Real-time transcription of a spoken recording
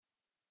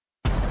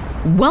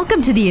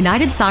Welcome to the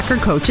United Soccer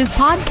Coaches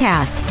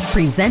Podcast,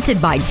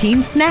 presented by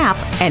Team Snap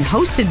and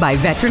hosted by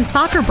veteran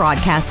soccer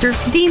broadcaster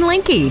Dean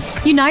Linke,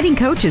 uniting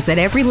coaches at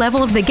every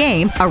level of the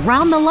game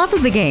around the love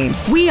of the game.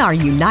 We are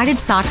United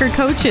Soccer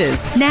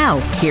Coaches. Now,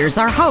 here's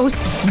our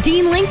host,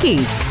 Dean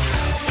Linke.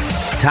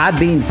 Todd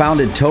Bean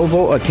founded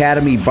Tovo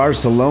Academy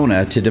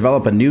Barcelona to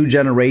develop a new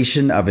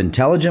generation of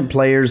intelligent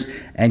players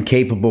and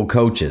capable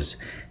coaches.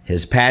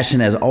 His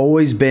passion has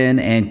always been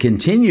and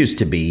continues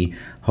to be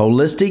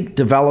holistic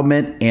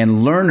development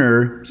and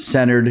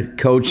learner-centered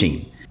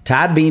coaching.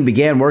 Todd Bean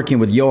began working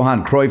with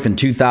Johan Cruyff in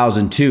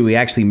 2002. He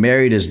actually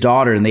married his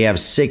daughter and they have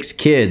 6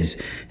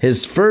 kids.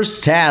 His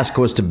first task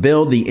was to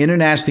build the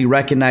internationally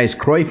recognized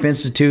Cruyff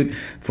Institute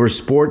for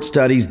Sport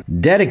Studies,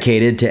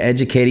 dedicated to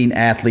educating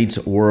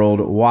athletes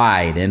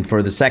worldwide. And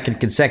for the second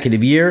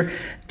consecutive year,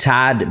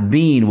 Todd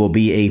Bean will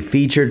be a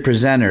featured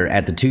presenter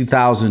at the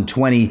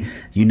 2020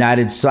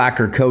 United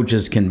Soccer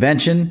Coaches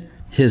Convention.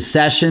 His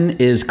session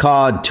is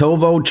called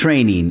Tovo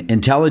Training,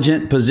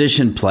 Intelligent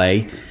Position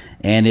Play,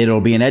 and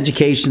it'll be an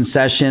education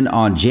session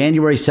on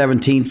January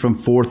 17th from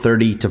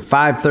 4:30 to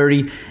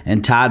 5:30,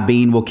 and Todd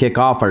Bean will kick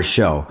off our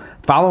show.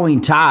 Following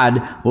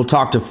Todd, we'll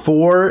talk to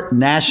 4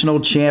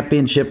 national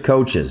championship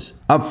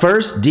coaches. Up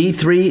first,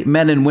 D3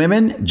 men and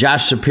women.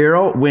 Josh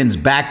Shapiro wins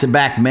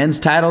back-to-back men's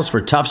titles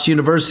for Tufts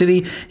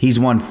University. He's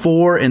won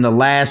 4 in the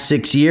last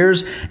 6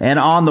 years. And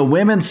on the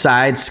women's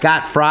side,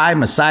 Scott Fry,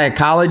 Messiah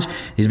College.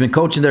 He's been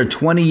coaching there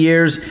 20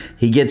 years.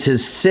 He gets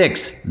his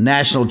 6th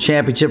national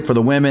championship for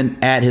the women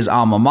at his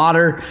alma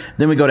mater.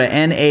 Then we go to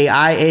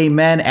NAIA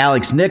men.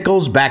 Alex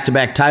Nichols,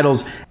 back-to-back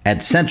titles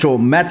at Central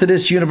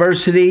Methodist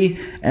University.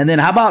 And then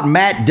how about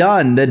Matt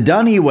Dunn, the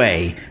Dunny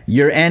Way,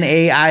 your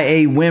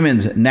NAIA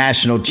women's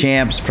national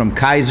champs from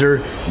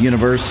Kaiser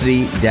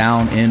University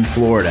down in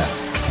Florida.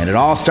 And it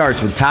all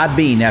starts with Todd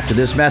Bean after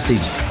this message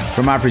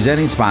from our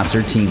presenting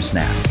sponsor, Team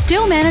Snap.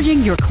 Still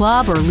managing your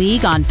club or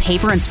league on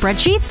paper and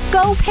spreadsheets?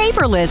 Go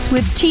paperless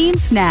with Team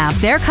Snap.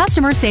 Their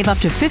customers save up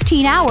to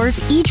 15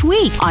 hours each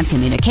week on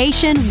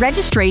communication,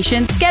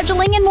 registration,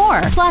 scheduling, and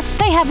more. Plus,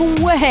 they have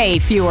way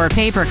fewer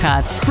paper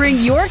cuts. Bring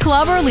your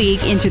club or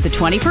league into the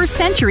 21st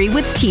century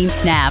with Team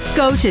Snap.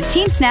 Go to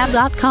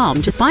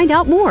teamsnap.com to find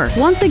out more.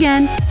 Once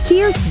again,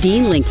 here's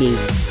Dean Linke.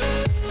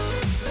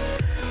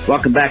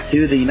 Welcome back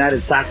to the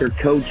United Soccer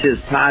Coaches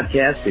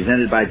Podcast,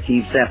 presented by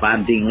Team Snap.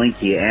 I'm Dean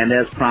Linke, and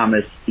as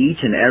promised, each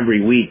and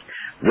every week,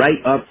 right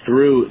up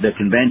through the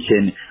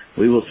convention,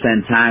 we will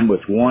spend time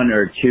with 1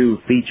 or 2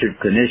 featured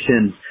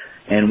clinicians,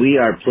 and we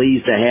are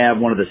pleased to have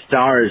one of the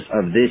stars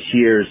of this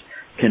year's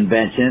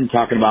convention,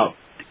 talking about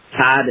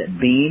Todd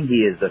Bean.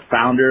 He is the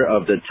founder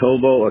of the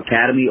Tovo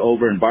Academy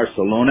over in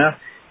Barcelona,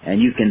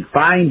 and you can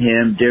find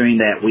him during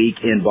that week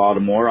in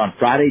Baltimore on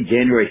Friday,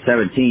 January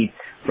 17th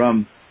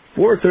from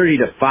 4:30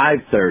 to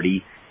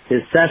 5:30.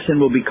 His session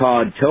will be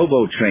called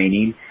Tovo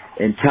Training,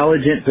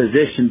 Intelligent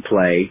Position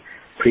Play,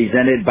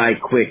 presented by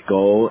Quick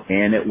Goal,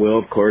 and it will,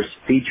 of course,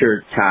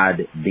 feature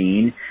Todd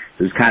Bean,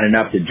 who's kind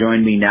enough to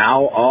join me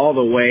now all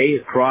the way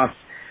across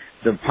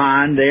the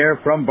pond there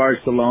from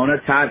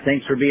Barcelona. Todd,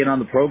 thanks for being on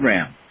the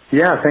program.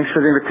 Yeah, thanks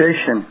for the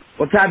invitation.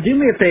 Well, Todd, do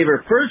me a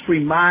favor. First,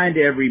 remind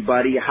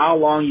everybody how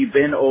long you've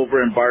been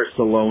over in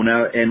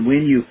Barcelona and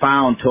when you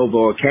found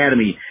Tovo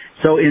Academy.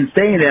 So in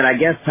saying that, I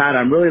guess, Todd,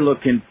 I'm really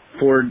looking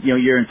for,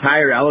 your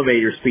entire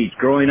elevator speech,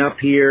 growing up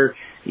here,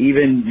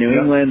 even New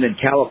England and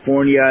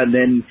California, and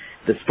then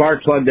the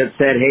spark plug that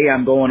said, hey,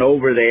 I'm going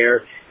over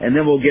there, and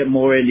then we'll get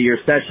more into your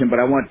session, but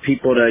I want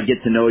people to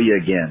get to know you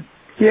again.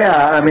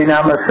 Yeah, I'm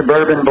a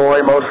suburban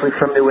boy, mostly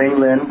from New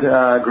England.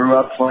 Grew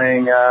up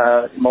playing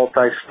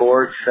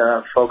multi-sports,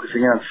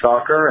 focusing on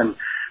soccer, and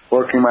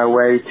working my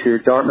way to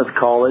Dartmouth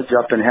College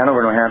up in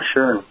Hanover, New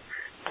Hampshire, and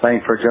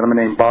playing for a gentleman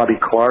named Bobby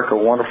Clark, a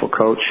wonderful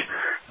coach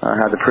I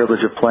had the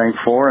privilege of playing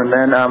for. And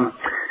then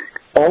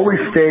always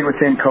stayed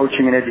within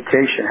coaching and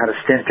education. Had a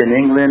stint in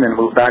England and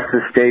moved back to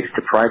the States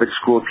to private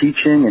school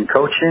teaching and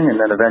coaching, and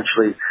then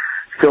eventually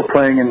still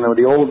playing in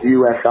the old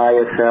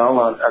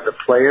USISL as a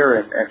player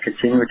and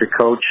continuing to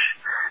coach,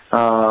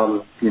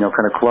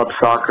 kind of club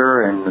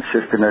soccer and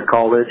assistant at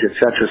college,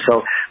 etc.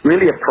 So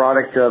really a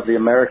product of the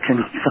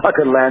American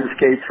soccer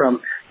landscape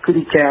from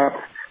kiddie camp,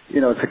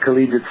 to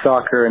collegiate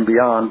soccer and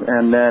beyond.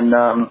 And then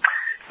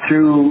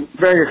through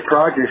various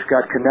projects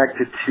got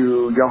connected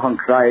to Johan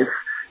Cruyff,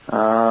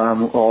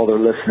 all the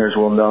listeners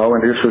will know,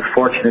 and just was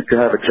fortunate to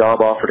have a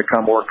job offer to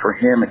come work for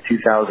him in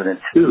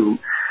 2002.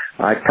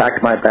 I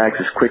packed my bags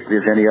as quickly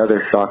as any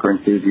other soccer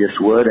enthusiast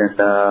would,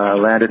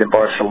 and landed in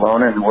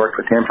Barcelona and worked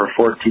with him for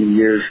 14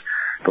 years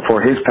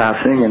before his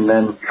passing. And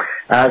then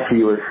as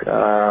he was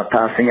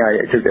passing,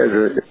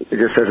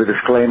 just as a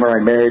disclaimer,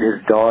 I married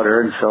his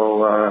daughter, and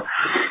so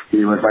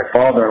he was my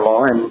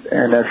father-in-law.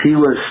 And as he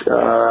was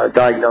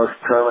diagnosed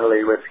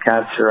terminally with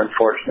cancer,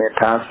 unfortunately, and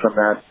passed from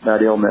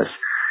that illness,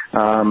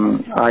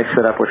 I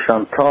set up with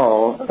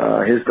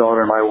Chantal, his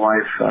daughter and my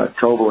wife,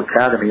 Tovo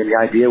Academy, and the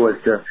idea was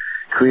to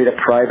create a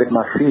private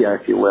Masia,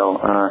 if you will,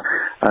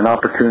 an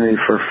opportunity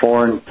for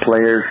foreign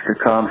players to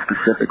come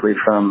specifically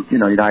from,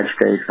 United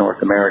States,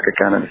 North America,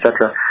 Canada,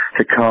 etc., to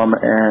to come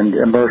and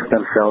immerse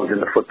themselves in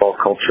the football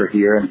culture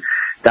here. And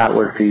that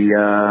was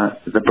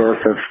the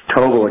birth of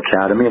Tovo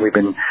Academy.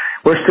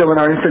 We're still in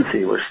our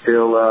infancy. We're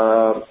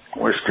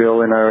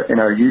still in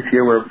our youth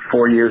here. We're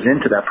 4 years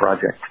into that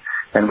project,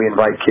 and we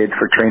invite kids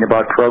for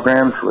train-about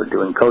programs. We're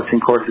doing coaching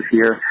courses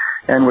here,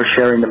 and we're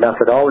sharing the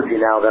methodology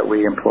now that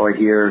we employ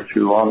here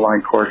through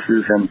online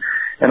courses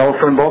and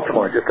also in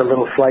Baltimore. Just a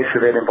little slice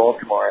of it in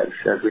Baltimore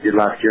as we did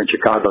last year in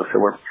Chicago. So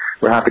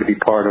we're happy to be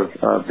part of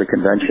the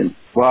convention.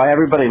 Well,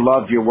 everybody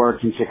loved your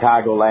work in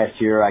Chicago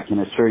last year. I can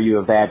assure you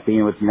of that,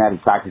 being with United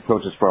Soccer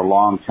Coaches for a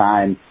long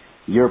time.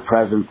 Your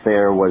presence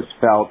there was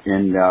felt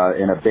in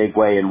a big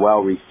way and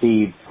well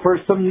received. For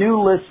some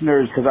new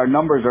listeners, because our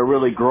numbers are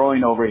really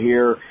growing over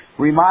here,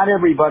 remind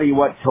everybody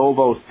what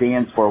Tovo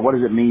stands for. What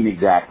does it mean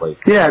exactly?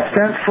 Yeah, it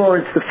stands for,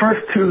 it's the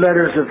first two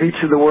letters of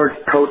each of the words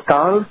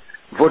total,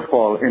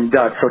 football in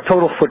Dutch. So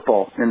total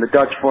football. In the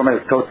Dutch format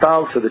is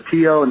total, so the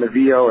T-O and the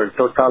V-O are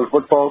total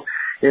football.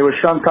 It was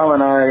Chantal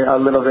and I a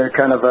little bit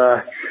kind of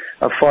a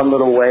fun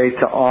little way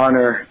to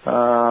honor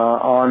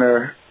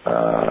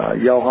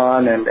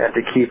Johan and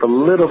to keep a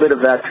little bit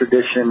of that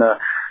tradition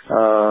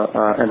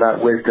and that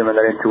wisdom and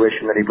that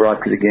intuition that he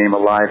brought to the game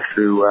alive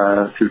through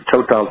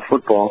total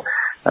football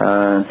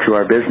to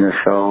our business.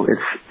 So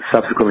it's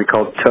subsequently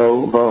called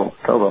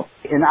Tovo.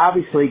 And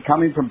obviously,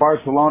 coming from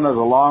Barcelona is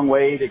a long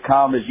way to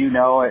come, as you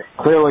know.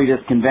 Clearly,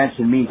 this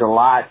convention means a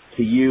lot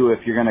to you if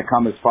you're going to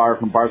come as far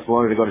from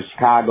Barcelona to go to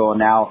Chicago and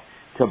now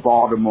to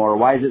Baltimore.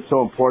 Why is it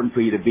so important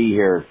for you to be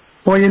here?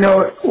 Well,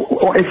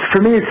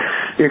 for me,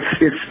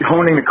 it's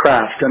honing the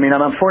craft. I mean,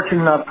 I'm fortunate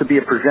enough to be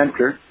a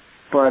presenter,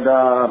 but,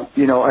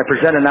 I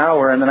present an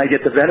hour and then I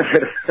get the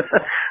benefit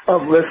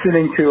of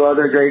listening to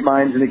other great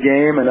minds in the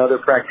game and other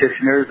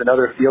practitioners and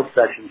other field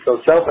sessions. So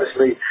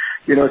selfishly,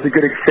 it's a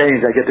good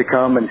exchange. I get to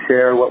come and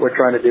share what we're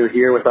trying to do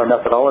here with our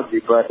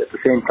methodology, but at the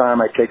same time,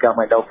 I take out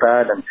my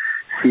notepad and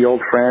see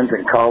old friends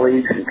and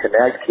colleagues and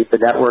connect, keep the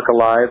network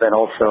alive, and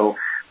also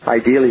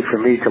ideally for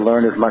me to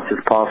learn as much as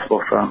possible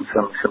from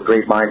some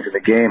great minds in the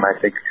game. I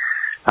think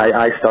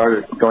I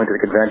started going to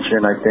the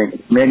convention, I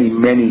think, many,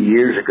 many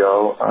years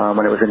ago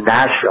when it was in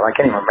Nashville. I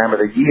can't even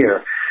remember the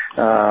year.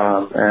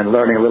 And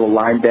learning a little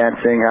line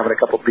dancing, having a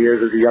couple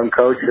beers as a young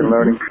coach and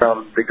learning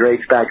from the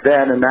greats back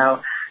then. And now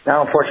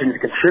I'm fortunate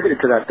to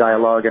contribute to that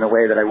dialogue in a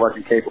way that I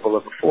wasn't capable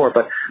of before.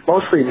 But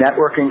mostly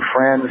networking,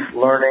 friends,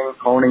 learning,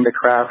 honing the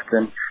craft,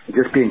 and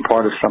just being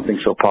part of something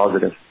so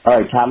positive. All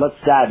right, Todd, let's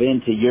dive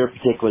into your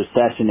particular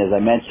session. As I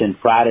mentioned,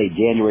 Friday,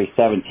 January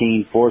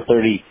 17,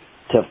 4:30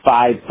 to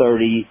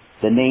 5:30.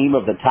 The name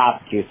of the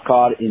topic is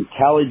called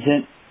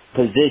Intelligent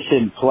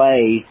Position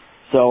Play.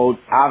 So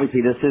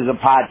obviously this is a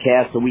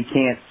podcast, so we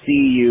can't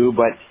see you,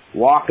 but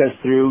talk us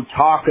through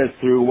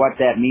what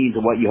that means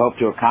and what you hope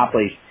to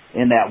accomplish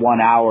in that 1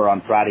 hour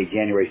on Friday,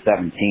 January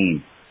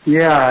 17.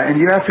 Yeah,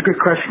 and you asked a good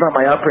question about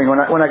my upbringing.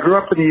 When I grew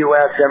up in the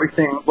U.S.,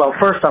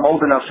 first I'm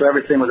old enough, so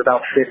everything was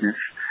about fitness.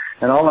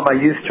 And all of my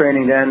youth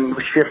training then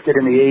shifted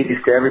in the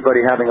 80s to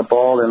everybody having a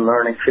ball and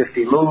learning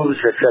 50 moves,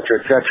 et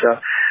cetera, et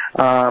cetera.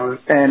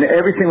 And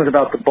everything was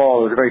about the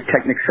ball. It was a very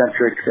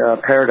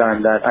technic-centric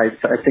paradigm that I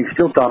think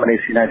still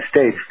dominates the United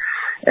States.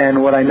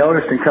 And what I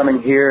noticed in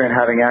coming here and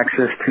having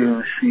access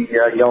to see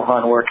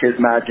Johan work his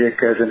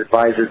magic as an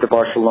advisor to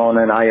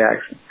Barcelona and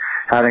Ajax,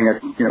 having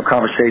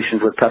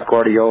conversations with Pep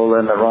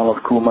Guardiola and the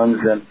Ronald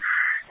Koemans and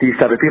these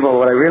type of people,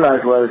 what I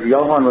realized was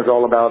Johan was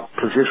all about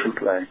position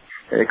play.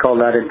 They call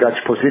that in Dutch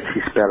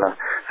positiespellen.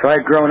 So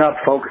I had grown up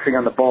focusing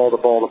on the ball,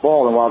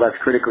 and while that's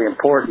critically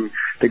important,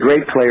 the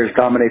great players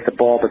dominate the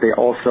ball, but they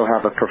also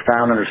have a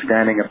profound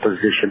understanding of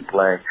position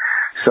play.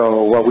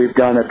 So what we've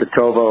done at the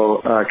Tovo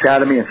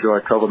Academy and through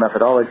our Tovo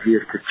methodology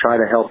is to try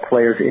to help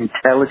players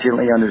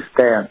intelligently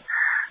understand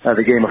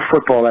the game of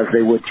football as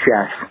they would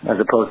chess, as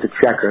opposed to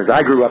checkers.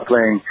 I grew up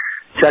playing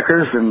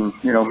checkers and,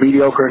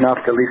 mediocre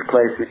enough to at least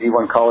play through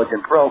D1 college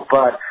and pro,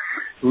 but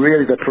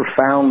really the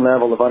profound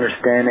level of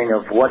understanding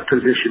of what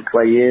position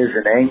play is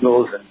and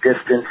angles and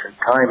distance and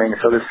timing.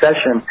 So the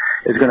session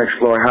is going to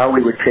explore how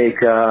we would take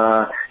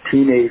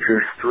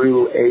teenagers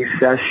through a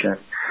session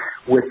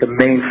with the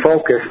main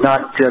focus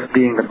not just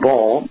being the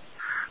ball,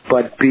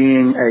 but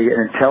being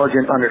an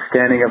intelligent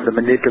understanding of the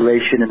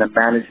manipulation and the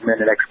management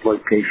and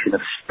exploitation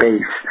of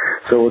space.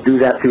 So we'll do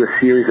that through a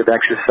series of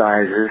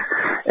exercises.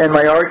 And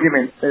my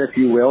argument, if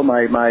you will,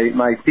 my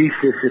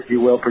thesis, if you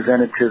will,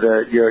 presented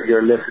to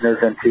your listeners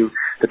and to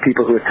the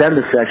people who attend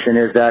the session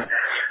is that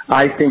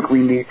I think we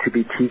need to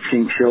be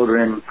teaching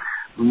children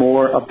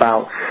more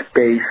about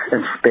space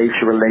and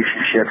spatial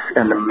relationships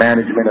and the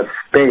management of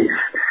space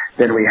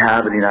than we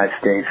have in the United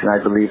States. And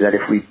I believe that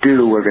if we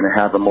do, we're going to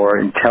have a more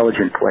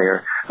intelligent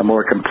player, a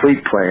more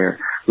complete player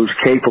who's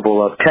capable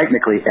of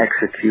technically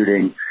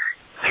executing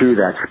through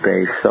that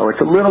space. So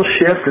it's a little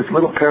shift, it's a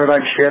little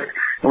paradigm shift,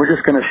 and we're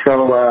just going to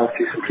show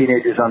to some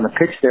teenagers on the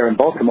pitch there in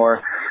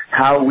Baltimore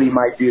how we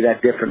might do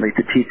that differently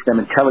to teach them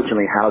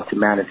intelligently how to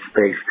manage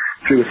space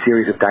through a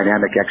series of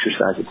dynamic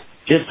exercises.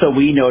 Just so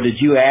we know, did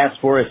you ask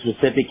for a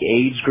specific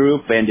age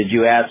group, and did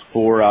you ask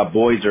for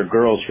boys or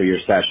girls for your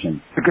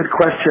session? It's a good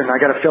question. I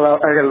got to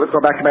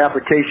go back to my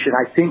application.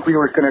 I think we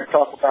were going to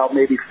talk about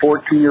maybe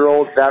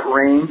 14-year-olds, that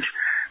range.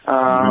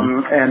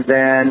 And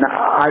then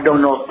I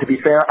don't know, to be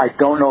fair, I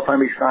don't know if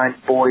I'm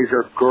assigned boys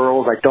or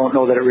girls. I don't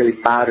know that it really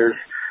matters.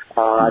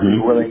 I'd be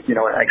willing,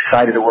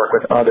 excited to work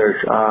with others.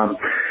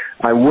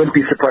 I wouldn't be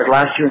surprised.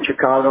 Last year in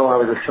Chicago, I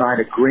was assigned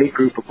a great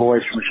group of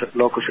boys from a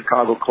local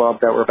Chicago club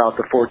that were about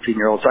the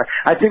 14-year-olds. So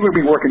I think we'll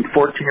be working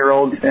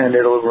 14-year-olds, and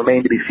it'll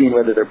remain to be seen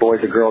whether they're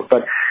boys or girls.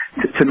 But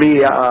to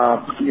me,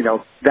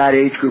 that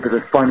age group is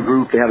a fun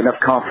group. They have enough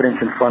confidence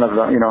in front of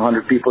 100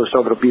 people or so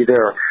that'll be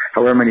there, or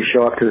however many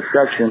show up to the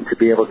session, to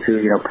be able to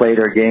play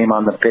their game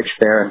on the pitch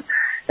there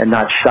and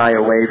not shy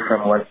away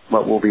from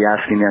what we'll be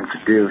asking them to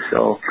do.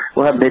 So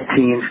we'll have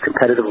mid-teens,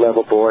 competitive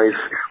level boys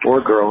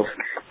or girls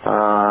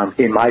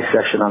in my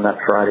session on that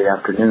Friday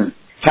afternoon.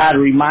 Todd,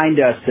 remind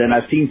us, and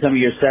I've seen some of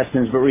your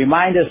sessions, but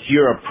remind us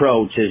your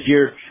approach as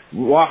you're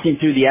walking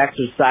through the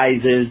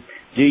exercises.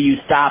 Do you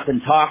stop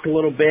and talk a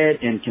little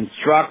bit and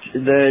construct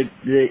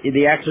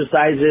the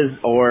exercises,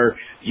 or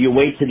do you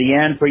wait to the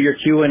end for your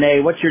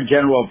Q&A? What's your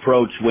general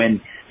approach when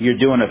you're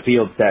doing a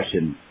field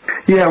session?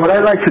 Yeah, what I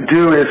like to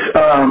do is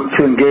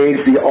to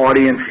engage the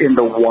audience in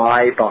the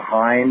why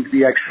behind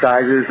the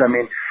exercises. I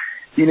mean,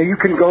 you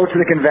can go to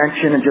the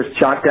convention and just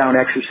jot down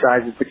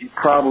exercises, but you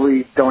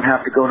probably don't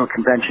have to go to a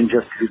convention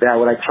just to do that.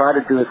 What I try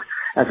to do is,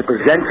 as a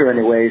presenter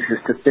anyways,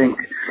 is to think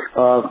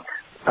of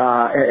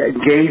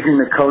engaging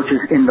the coaches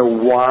in the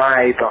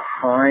why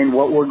behind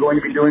what we're going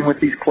to be doing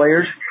with these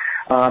players.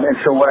 And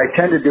so what I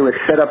tend to do is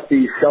set up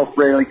these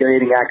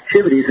self-regulating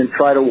activities and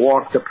try to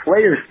walk the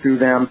players through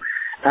them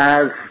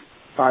as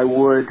I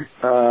would,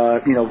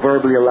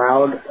 verbally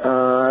aloud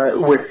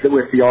with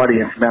the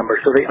audience member,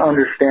 so they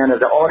understand,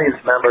 as the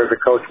audience member, as a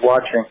coach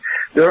watching,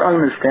 they'll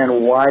understand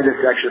why this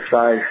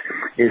exercise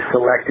is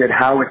selected,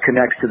 how it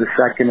connects to the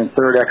second and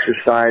third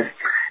exercise,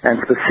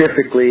 and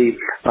specifically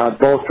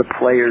both the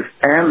players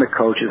and the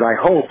coaches, I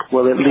hope,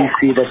 will at least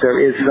see that there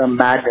is some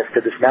madness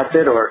to this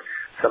method, or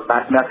some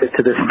method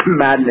to this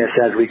madness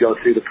as we go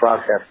through the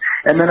process.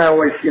 And then I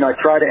always, I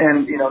try to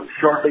end,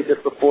 shortly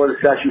just before the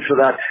session so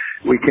that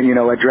we can,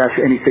 address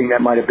anything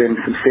that might have been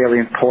some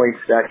salient points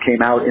that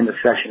came out in the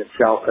session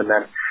itself, and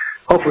then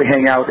hopefully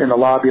hang out in the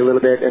lobby a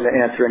little bit and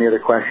answer any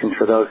other questions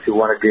for those who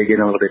want to dig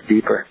in a little bit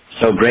deeper.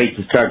 So great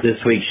to start this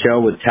week's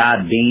show with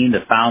Todd Bean,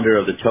 the founder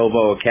of the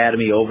Tovo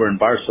Academy over in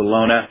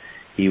Barcelona.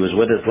 He was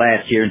with us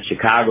last year in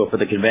Chicago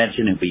for the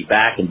convention. He'll be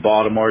back in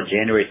Baltimore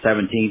January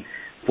 17th.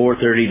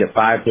 4:30 to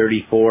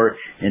 5:30 for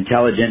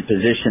intelligent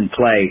position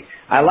play.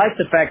 I like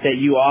the fact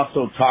that you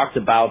also talked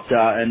about,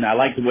 and I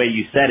like the way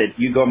you said it,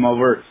 you go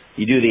over,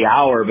 you do the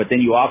hour, but then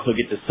you also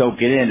get to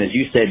soak it in. As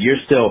you said,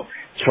 you're still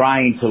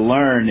trying to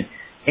learn.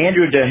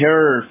 Andrew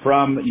DeHer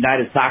from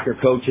United Soccer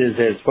Coaches,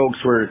 as folks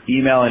were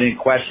emailing in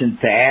questions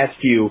to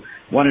ask you,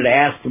 wanted to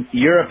ask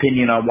your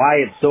opinion on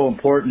why it's so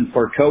important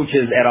for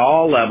coaches at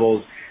all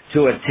levels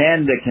to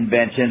attend the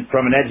convention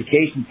from an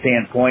education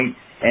standpoint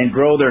and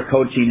grow their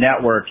coaching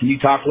network. Can you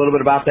talk a little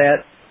bit about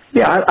that?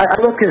 Yeah, I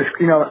look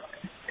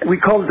at, we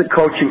call it the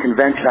coaching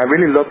convention. I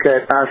really look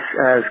at us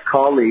as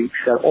colleagues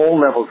at all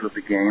levels of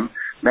the game,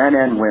 men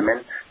and women,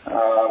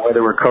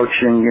 whether we're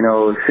coaching,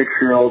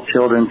 6-year-old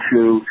children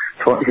to,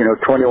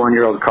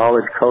 21-year-old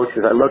college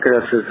coaches. I look at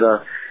us as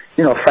a,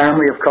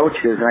 family of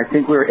coaches, and I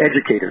think we're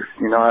educators.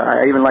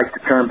 I even like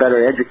the term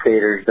better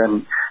educators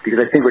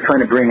because I think we're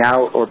trying to bring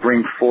out or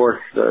bring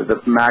forth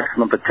the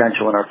maximum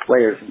potential in our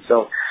players. And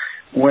so,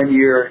 when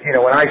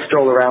when I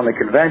stroll around the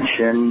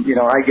convention,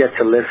 I get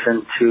to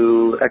listen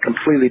to a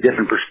completely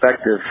different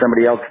perspective,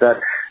 somebody else that,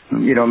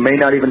 may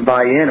not even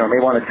buy in or may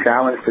want to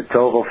challenge the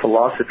Tovo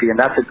philosophy, and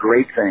that's a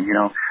great thing,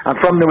 I'm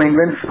from New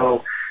England,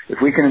 so if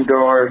we can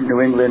endure New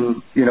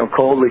England,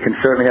 cold, we can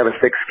certainly have a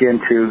thick skin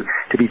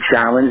to be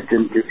challenged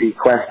and to be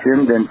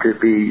questioned and to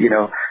be,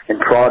 and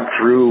prod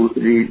through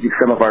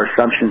some of our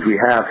assumptions we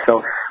have.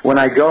 So when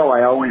I go,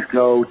 I always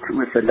go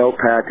with a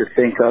notepad to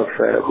think of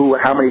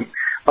how many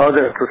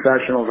other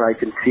professionals I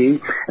can see.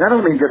 And I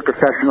don't mean just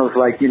professionals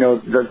like,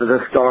 the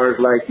stars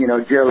like,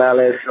 Jill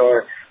Ellis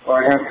or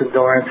Anson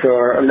Dorrance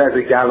or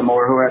Leslie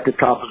Gallimore, who are at the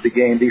top of the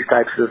game, these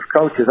types of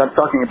coaches. I'm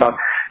talking about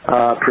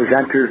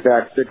presenters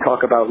that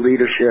talk about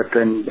leadership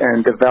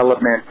and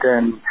development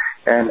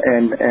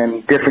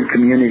and different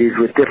communities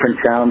with different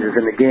challenges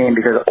in the game,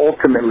 because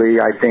ultimately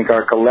I think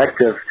our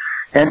collective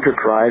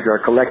enterprise,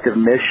 our collective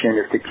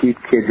mission is to keep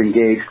kids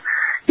engaged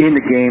in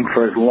the game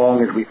for as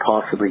long as we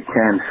possibly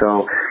can.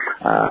 So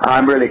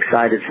I'm really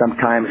excited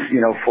sometimes,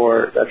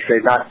 for, let's say,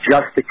 not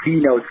just the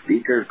keynote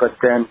speakers, but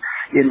then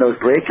in those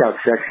breakout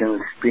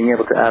sections, being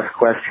able to ask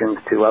questions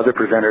to other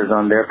presenters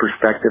on their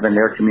perspective and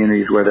their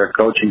communities where they're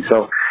coaching.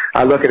 So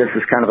I look at us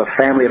as kind of a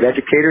family of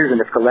educators, and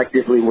if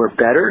collectively we're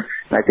better,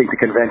 and I think the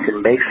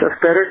convention makes us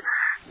better,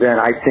 then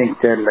I think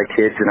then the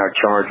kids in our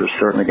charge are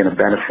certainly going to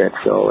benefit.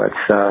 So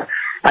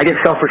I get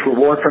selfish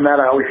reward from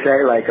that. I always say,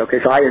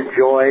 so I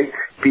enjoy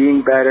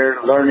being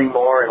better, learning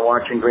more, and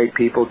watching great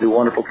people do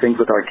wonderful things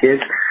with our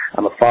kids.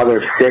 I'm a father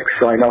of 6,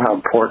 so I know how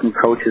important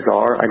coaches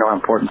are. I know how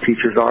important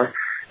teachers are.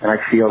 And I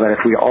feel that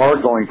if we are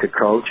going to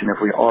coach and if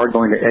we are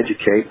going to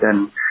educate,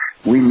 then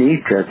we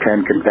need to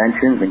attend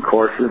conventions and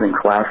courses and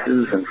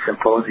classes and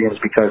symposiums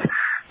because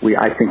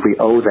I think we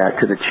owe that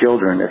to the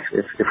children.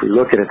 If we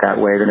look at it that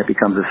way, then it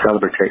becomes a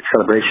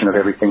celebration of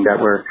everything that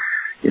we're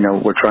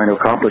trying to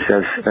accomplish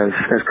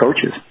as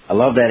coaches. I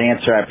love that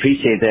answer. I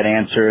appreciate that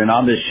answer. And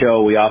on this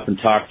show, we often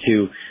talk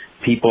to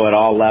people at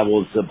all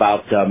levels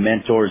about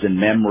mentors and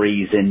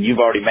memories. And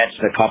you've already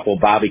mentioned a couple.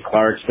 Bobby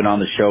Clark's been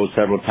on the show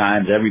several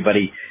times.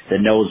 Everybody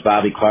that knows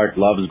Bobby Clark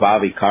loves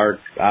Bobby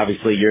Clark.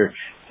 Obviously, your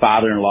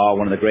father-in-law,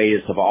 one of the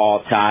greatest of all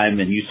time,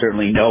 and you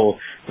certainly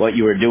know what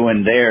you were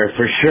doing there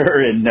for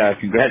sure. And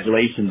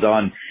congratulations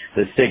on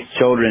the 6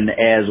 children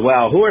as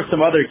well. Who are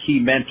some other key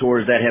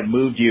mentors that have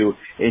moved you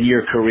in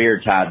your career,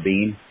 Todd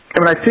Beane?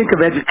 When I think of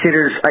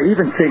educators, I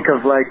even think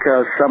of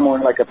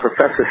someone like a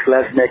Professor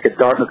Schlesnick at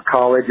Dartmouth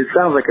College. It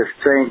sounds like a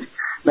strange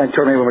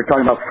mentor maybe when we're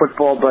talking about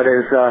football, but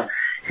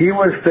he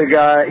was the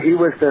guy. He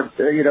was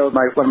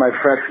one of my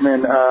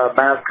freshman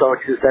math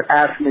coaches that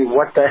asked me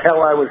what the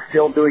hell I was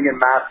still doing in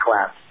math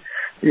class.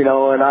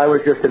 And I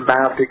was just in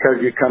math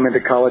because you come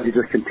into college, you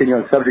just continue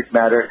on subject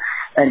matter.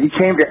 And he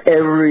came to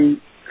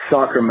every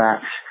soccer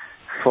match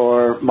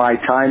for my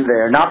time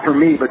there. Not for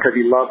me, because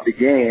he loved the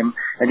game.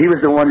 And he was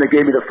the one that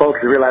gave me the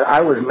focus to realize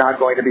I was not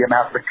going to be a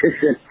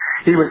mathematician.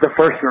 He was the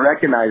first to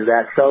recognize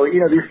that. So,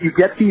 you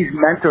get these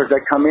mentors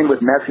that come in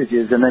with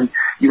messages, and then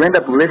you end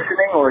up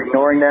listening or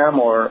ignoring them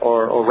or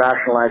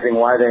rationalizing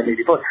why they need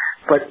to.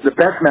 But the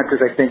best mentors,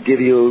 I think, give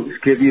you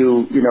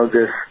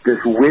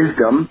this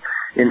wisdom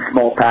in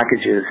small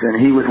packages,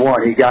 and he was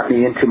one. He got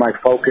me into my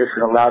focus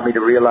and allowed me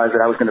to realize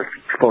that I was going to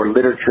explore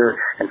literature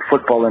and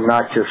football and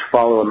not just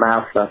follow a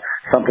math,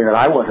 something that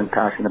I wasn't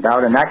passionate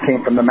about, and that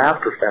came from the math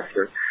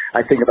professor.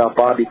 I think about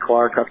Bobby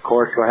Clark, of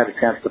course, who I had a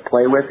chance to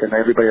play with, and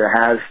everybody that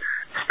has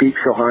speaks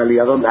so highly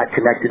of him. That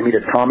connected me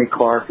to Tommy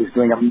Clark, who's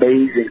doing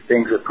amazing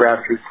things with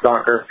grassroots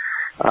soccer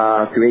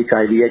through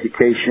HIV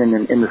education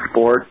and in the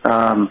sport.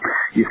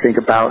 You think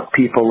about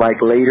people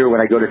like later when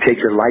I go to take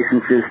your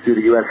licenses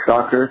through the U.S.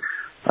 Soccer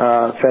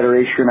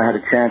Federation. I had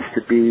a chance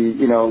to be,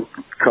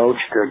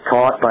 coached or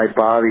taught by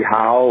Bobby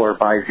Howe or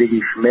by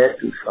Ziggy Schmidt,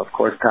 who's of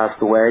course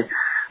passed away.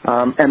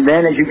 And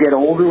then as you get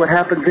older, what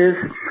happens is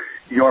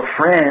your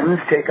friends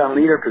take on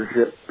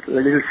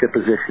leadership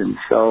positions.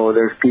 So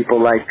there's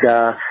people like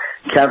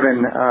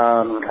Kevin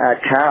at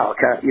Cal.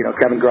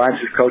 Kevin Grimes,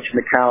 who's coaching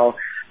the Cal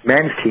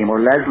men's team,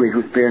 or Leslie,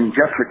 who's been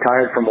just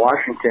retired from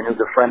Washington, who's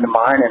a friend of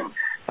mine, and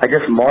I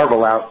just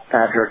marvel at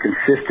her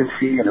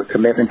consistency and her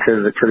commitment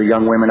to the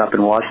young women up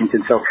in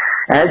Washington. So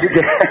as you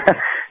get,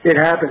 it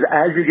happens,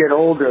 as you get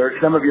older,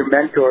 some of your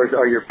mentors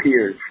are your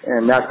peers.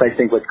 And that's, I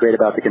think, what's great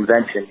about the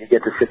convention. You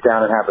get to sit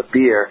down and have a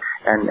beer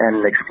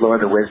and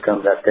explore the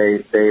wisdom that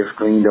they've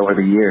gleaned over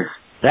the years.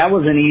 That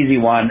was an easy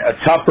one, a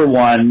tougher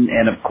one,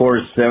 and of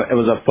course it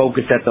was a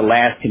focus at the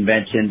last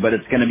convention, but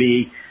it's going to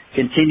be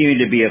continuing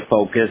to be a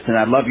focus. And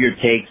I'd love your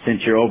take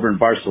since you're over in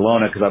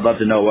Barcelona, because I'd love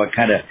to know what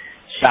kind of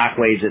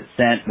shockwaves it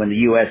sent when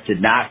the U.S. did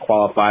not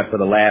qualify for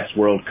the last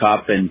World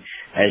Cup. And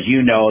as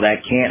you know,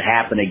 that can't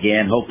happen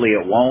again. Hopefully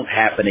it won't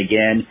happen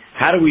again.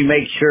 How do we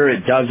make sure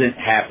it doesn't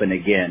happen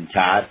again,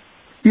 Todd?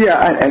 Yeah,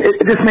 and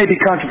this may be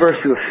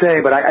controversial to say,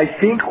 but I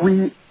think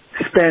we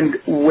spend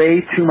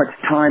way too much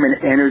time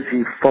and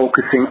energy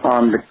focusing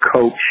on the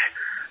coach.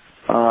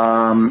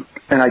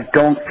 And I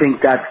don't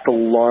think that's the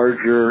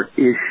larger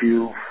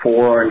issue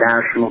for our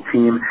national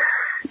team.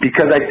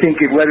 Because I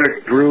think whether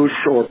it's Bruce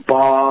or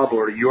Bob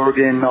or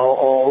Jurgen,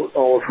 all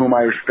of whom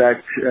I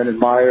respect and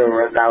admire,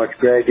 or now it's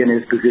Greg in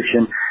his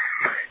position,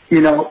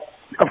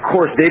 of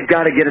course they've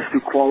got to get us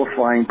through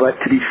qualifying. But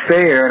to be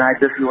fair, and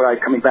this is what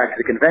coming back to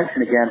the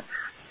convention again,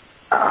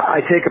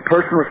 I take a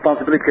personal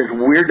responsibility because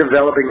we're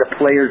developing the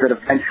players that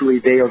eventually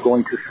they are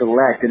going to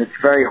select, and it's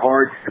very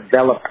hard to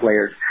develop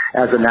players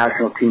as a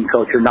national team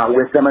coach. You're not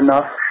with them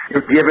enough.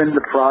 You're given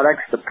the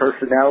products, the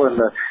personnel, and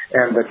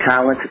the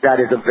talent that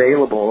is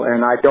available.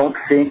 And I don't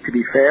think, to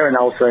be fair, and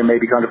also I may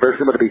be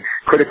controversial, but to be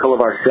critical of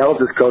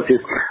ourselves as coaches,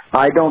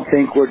 I don't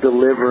think we're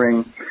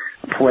delivering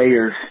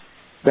players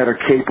that are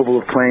capable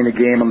of playing the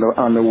game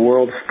on the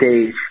world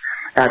stage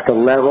at the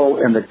level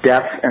and the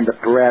depth and the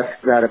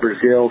breadth that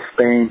Brazil,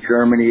 Spain,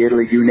 Germany,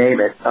 Italy, you name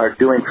it, are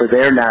doing for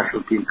their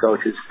national team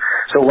coaches.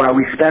 So while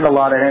we spend a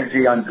lot of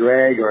energy on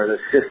Greg or the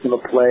system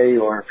of play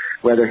or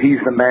whether he's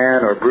the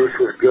man or Bruce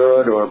was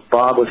good or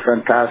Bob was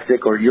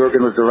fantastic or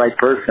Jurgen was the right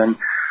person,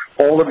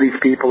 all of these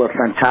people are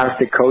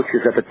fantastic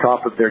coaches at the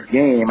top of their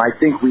game. I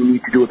think we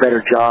need to do a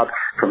better job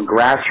from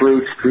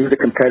grassroots through the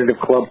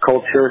competitive club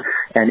culture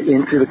and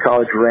into the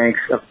college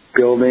ranks of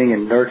building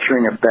and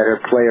nurturing a better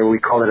player. We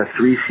call it a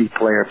 3C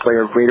player, a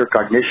player of greater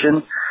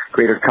cognition,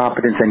 greater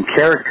competence, and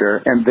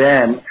character. And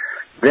then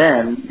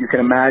you can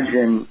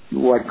imagine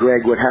what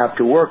Greg would have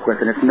to work with.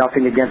 And it's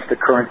nothing against the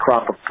current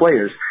crop of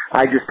players.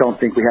 I just don't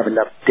think we have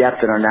enough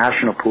depth in our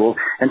national pool.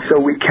 And so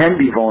we can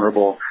be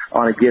vulnerable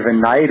on a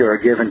given night or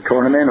a given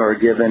tournament or a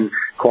given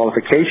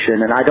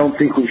qualification. And I don't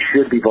think we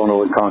should be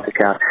vulnerable in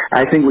CONCACAF.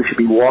 I think we should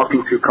be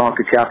walking through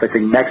CONCACAF. I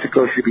think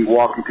Mexico should be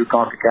walking through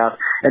CONCACAF.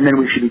 And then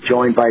we should be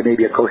joined by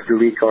maybe a Costa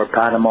Rica or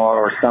Panama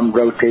or some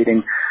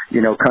rotating,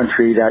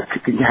 country that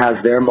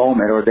has their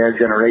moment or their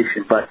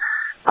generation. But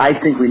I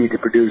think we need to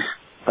produce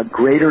a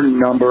greater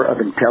number of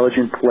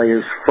intelligent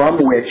players from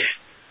which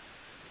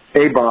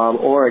a Bob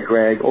or a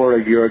Greg or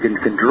a Jurgen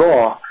can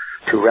draw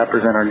to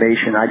represent our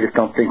nation. I just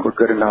don't think we're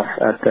good enough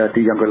at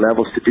the younger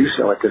levels to do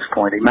so at this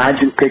point.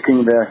 Imagine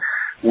picking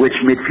which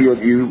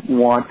midfield you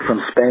want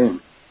from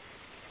Spain.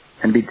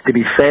 And to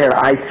be fair,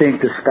 I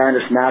think the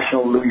Spanish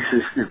national, Luis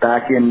is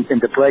back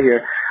into play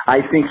here.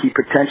 I think he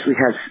potentially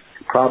has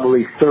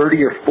probably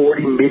 30 or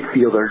 40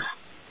 midfielders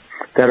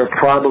that are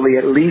probably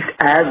at least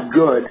as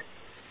good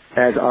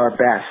as our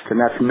best. And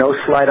that's no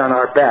slight on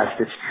our best.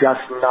 It's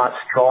just not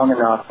strong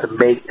enough to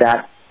make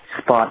that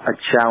spot a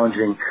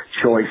challenging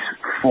choice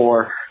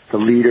for the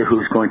leader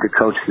who's going to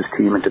coach this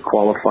team into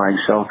qualifying.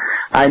 So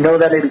I know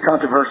that may be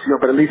controversial,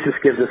 but at least this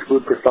gives us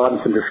food for thought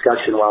and some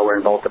discussion while we're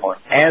in Baltimore.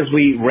 As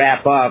we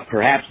wrap up,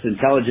 perhaps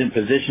intelligent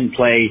position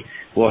play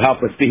will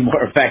help us be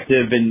more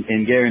effective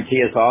and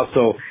guarantee us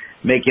also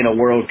making a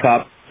World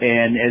Cup.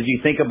 And as you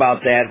think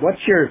about that,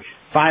 what's your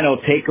final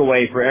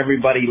takeaway for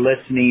everybody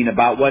listening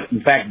about what, in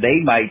fact, they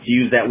might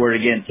use that word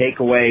again,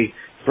 takeaway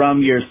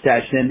from your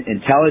session,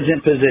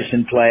 intelligent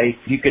position play?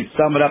 If you could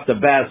sum it up the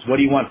best, what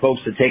do you want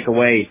folks to take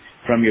away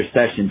from your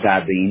session,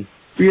 Todd Bean?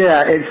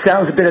 Yeah, it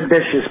sounds a bit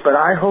ambitious, but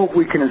I hope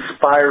we can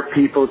inspire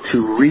people to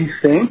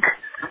rethink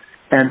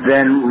and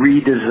then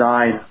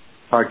redesign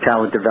our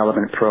talent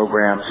development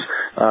programs,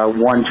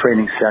 one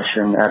training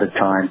session at a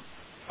time.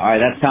 All right,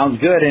 that sounds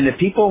good. And if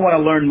people want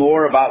to learn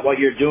more about what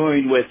you're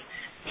doing with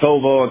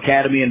Tovo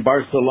Academy in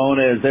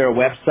Barcelona, is there a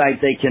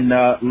website they can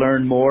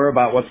learn more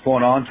about what's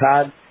going on,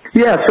 Todd?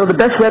 Yeah, so the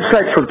best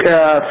websites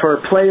for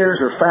players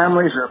or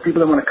families or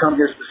people that want to come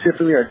here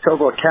specifically are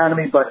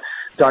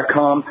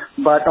TovoAcademy.com.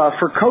 But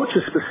for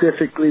coaches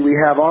specifically, we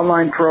have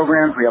online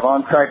programs, we have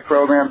on-site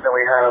programs, and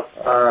we have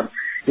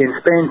in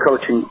Spain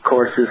coaching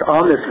courses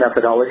on this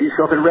methodology.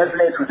 So if it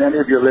resonates with any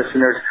of your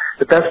listeners,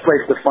 the best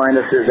place to find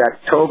us is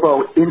at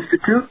Tovo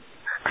Institute,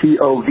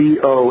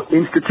 T-O-V-O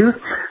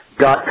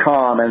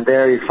Institute.com. And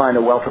there you find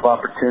a wealth of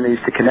opportunities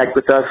to connect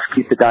with us,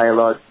 keep the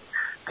dialogue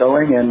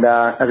going. And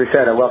as I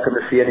said, I welcome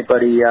to see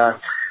anybody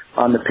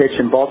on the pitch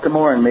in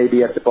Baltimore and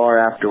maybe at the bar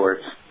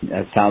afterwards.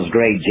 That sounds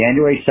great.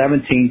 January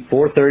 17th,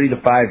 4:30 to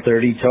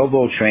 5:30,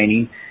 Tovo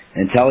Training,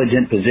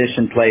 Intelligent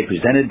Position Play,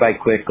 presented by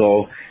Quick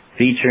Goal,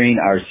 featuring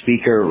our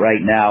speaker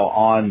right now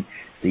on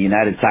the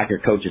United Soccer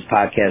Coaches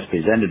Podcast,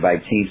 presented by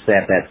Team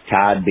Snap. That's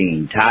Todd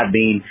Bean. Todd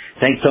Bean,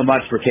 thanks so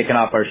much for kicking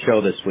off our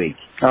show this week.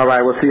 All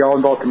right, we'll see you all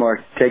in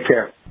Baltimore. Take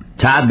care.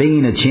 Todd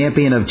Bean, a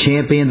champion of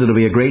champions. It'll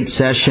be a great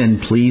session.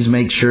 Please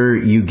make sure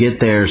you get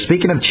there.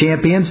 Speaking of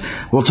champions,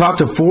 we'll talk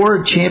to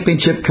 4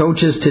 championship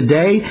coaches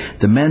today,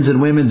 the men's and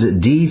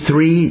women's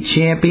D3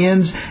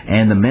 champions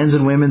and the men's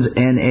and women's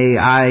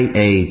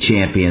NAIA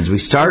champions. We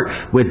start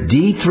with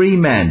D3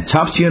 men,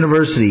 Tufts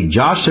University.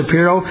 Josh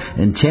Shapiro,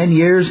 in 10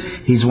 years,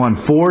 he's won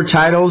 4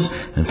 titles.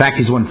 In fact,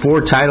 he's won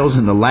 4 titles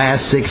in the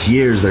last 6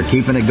 years. They're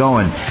keeping it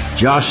going.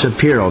 Josh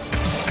Shapiro.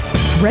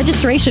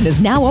 Registration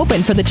is now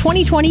open for the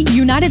 2020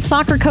 United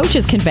Soccer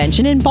Coaches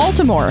Convention in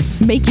Baltimore.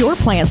 Make your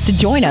plans to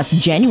join us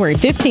January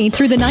 15th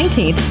through the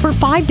 19th for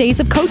 5 days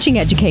of coaching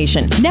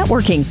education,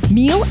 networking,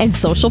 meal and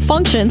social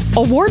functions,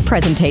 award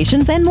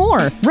presentations, and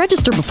more.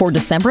 Register before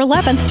December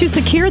 11th to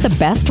secure the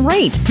best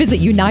rate. Visit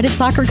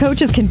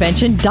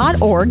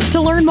UnitedSoccerCoachesConvention.org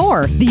to learn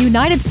more. The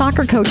United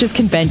Soccer Coaches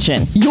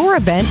Convention, your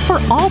event for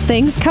all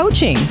things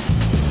coaching.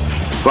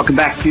 Welcome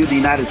back to the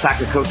United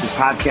Soccer Coaches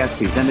Podcast,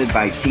 presented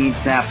by Team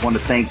Snap. I want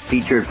to thank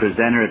featured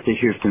presenter at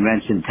this year's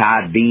convention,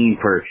 Todd Bean,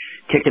 for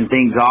kicking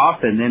things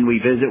off. And then we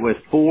visit with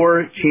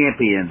 4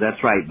 champions.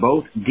 That's right,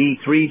 both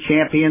D3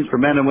 champions for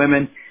men and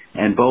women,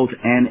 and both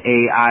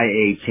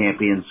NAIA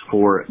champions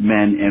for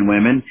men and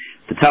women.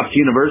 The Tufts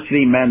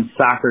University men's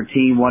soccer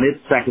team won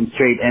its second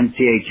straight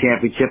NCAA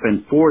championship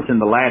and 4th in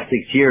the last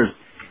 6 years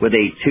with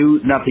a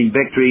 2-0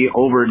 victory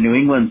over New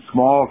England's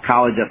small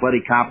college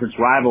athletic conference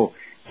rival,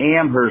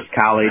 Amherst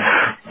College.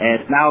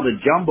 And now the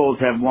Jumbos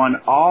have won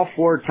all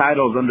 4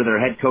 titles under their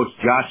head coach,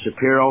 Josh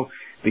Shapiro,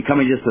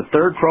 becoming just the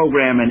 3rd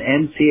program in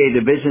NCAA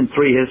Division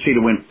III history to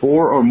win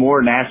 4 or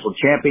more national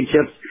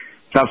championships.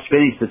 Tufts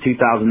finished the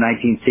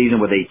 2019 season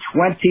with a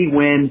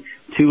 20-win,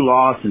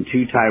 2-loss, and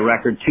 2-tie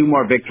record, 2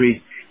 more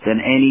victories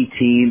than any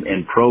team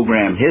in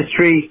program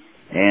history.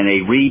 And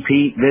a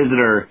repeat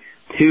visitor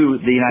to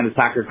the United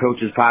Soccer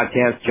Coaches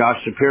Podcast,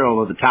 Josh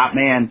Shapiro, the top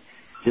man,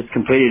 just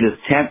completed his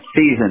 10th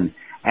season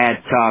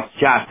at Tufts.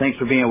 Josh, thanks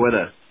for being with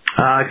us.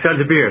 Excited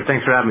to be here.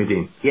 Thanks for having me,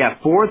 Dean. Yeah,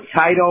 4th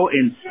title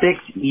in 6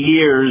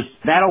 years.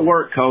 That'll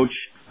work, Coach.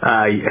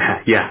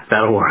 Yeah,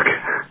 that'll work.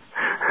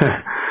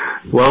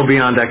 Well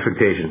beyond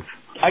expectations.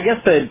 I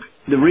guess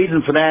the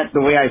reason for that,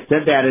 the way I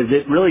said that, is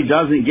it really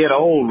doesn't get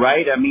old,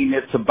 right? I mean,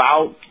 it's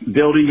about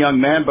building young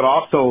men, but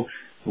also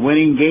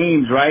winning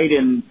games, right?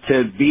 And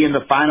to be in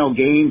the final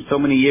game so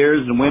many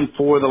years and win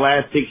 4 of the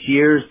last 6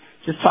 years.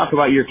 Just talk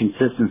about your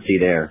consistency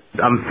there.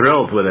 I'm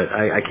thrilled with it.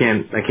 I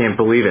can't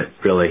believe it,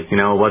 really. You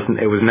know,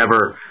 it was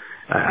never,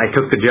 I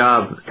took the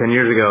job 10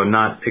 years ago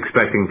not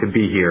expecting to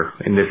be here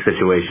in this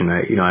situation.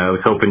 I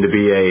was hoping to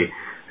be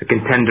a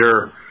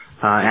contender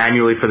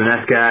annually for the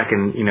NESCAC,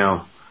 and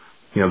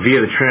via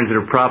the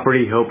transitive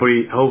property,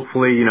 hopefully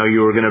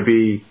you were going to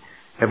be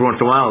every once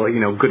in a while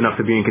good enough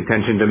to be in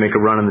contention to make a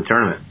run in the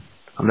tournament.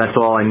 That's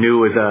all I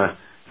knew as a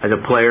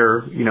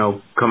player,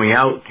 coming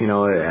out,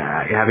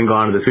 having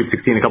gone to the Sweet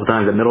 16 a couple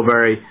times at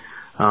Middlebury,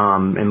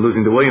 and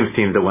losing the Williams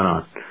teams that went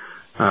on.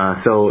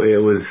 So it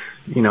was,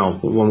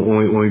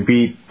 when we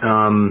beat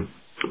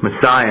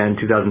Messiah in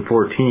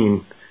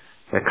 2014,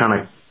 that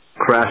kind of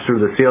crashed through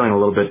the ceiling a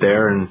little bit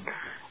there,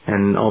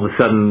 and all of a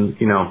sudden,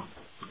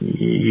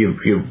 you've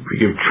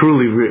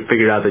truly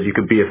figured out that you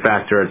could be a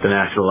factor at the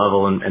national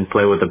level and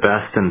play with the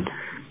best,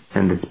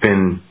 and it's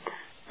been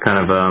kind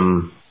of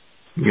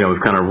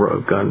we've kind of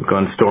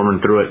gone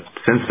storming through it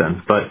since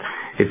then. But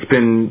it's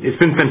been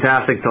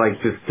fantastic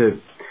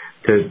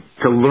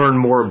to learn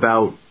more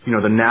about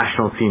the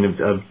national scene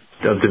of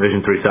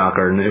Division III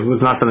soccer, and it was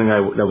not something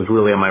that was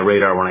really on my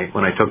radar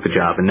when I took the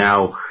job. And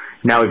now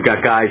we've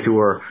got guys who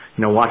are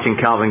watching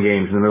Calvin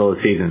games in the middle of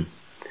the season,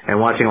 and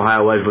watching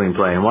Ohio Wesleyan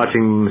play, and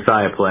watching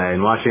Messiah play,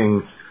 and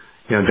watching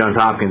Johns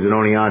Hopkins and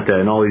Oneonta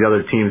and all these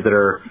other teams that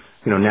are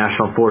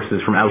national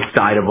forces from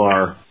outside of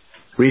our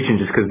region,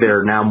 just because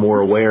they're now more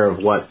aware of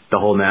what the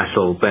whole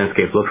national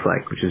landscape looks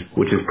like, which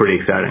is pretty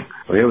exciting.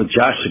 We're here with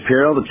Josh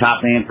Shapiro, the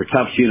top man for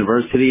Tufts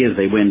University, as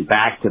they win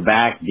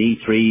back-to-back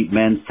D3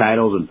 men's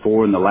titles and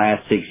 4 in the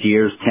last 6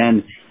 years,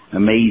 10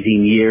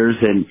 amazing years.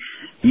 And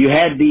you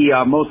had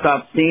the most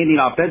outstanding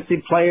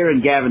offensive player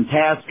in Gavin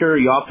Tasker.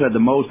 You also had the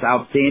most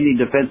outstanding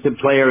defensive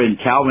player in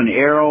Calvin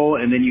Arrow.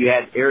 And then you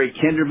had Eric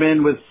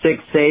Kinderman with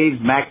 6 saves.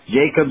 Max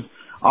Jacobs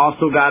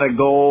also got a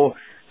goal.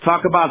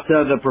 Talk about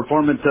the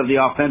performance of the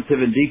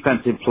offensive and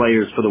defensive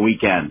players for the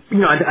weekend.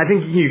 I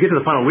think you get to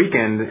the final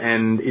weekend,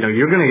 and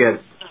you're going to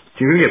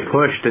get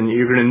pushed, and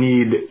you're going to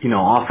need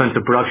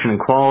offensive production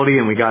and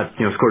quality. And we got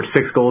scored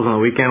 6 goals on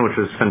the weekend, which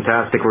was a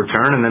fantastic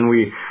return. And then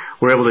we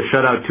were able to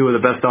shut out 2 of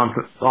the best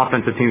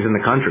offensive teams in the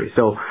country.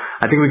 So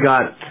I think we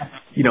got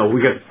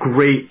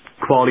great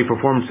quality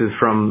performances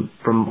from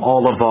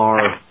all of our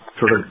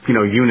sort of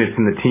units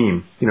in the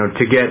team.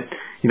 To get.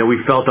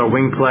 We felt our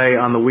wing play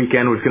on the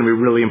weekend was going to be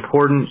really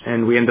important,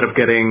 and we ended up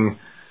getting,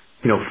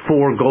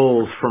 4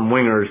 goals from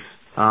wingers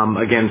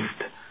against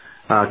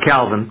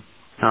Calvin.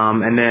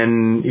 And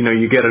then,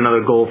 you get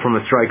another goal from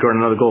a striker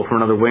and another goal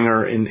from another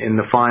winger in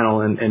the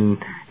final.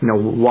 And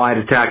wide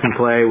attacking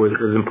play was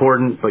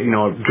important. But,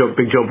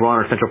 Big Joe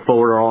Braun, our central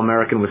forward, our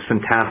All-American, was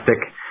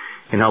fantastic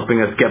in helping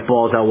us get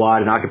balls out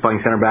wide and occupying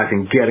center backs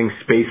and getting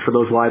space for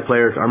those wide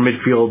players. Our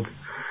midfield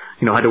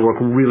had to work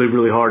really,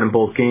 really hard in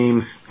both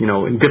games,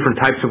 in different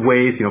types of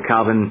ways.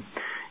 Calvin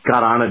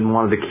got on it and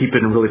wanted to keep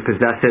it and really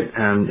possess it,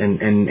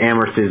 and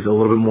Amherst is a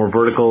little bit more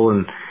vertical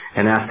and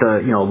asked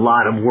a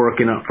lot of work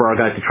for our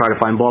guys to try to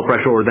find ball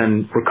pressure or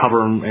then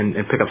recover and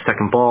pick up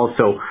second balls.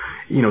 So,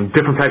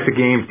 different types of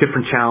games,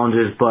 different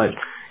challenges, but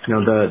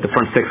the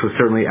front 6 was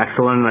certainly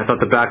excellent, and I thought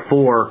the back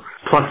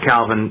 4 plus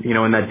Calvin,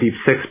 in that deep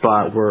 6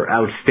 spot were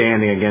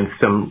outstanding against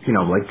some,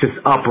 just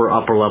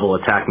upper level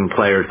attacking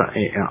players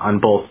on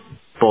both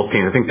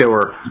teams. I think there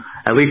were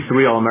at least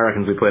 3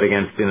 All-Americans we played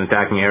against in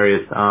attacking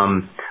areas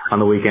on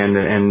the weekend,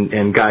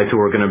 and guys who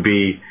were going to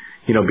be,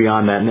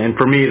 beyond that. And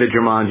for me, the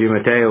German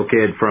Gimateo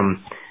kid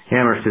from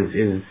Amherst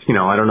is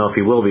I don't know if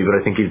he will be, but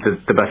I think he's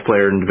the best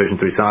player in Division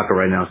III soccer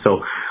right now. So,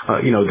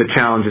 the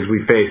challenges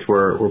we faced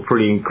were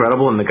pretty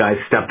incredible, and the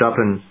guys stepped up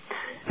and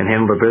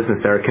handled their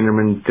business. Eric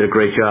Kinderman did a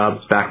great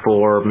job. Back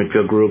 4,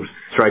 midfield groups,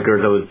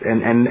 strikers,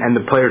 and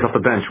the players off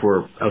the bench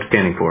were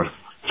outstanding for us.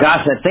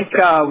 Josh, I think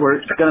we're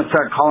going to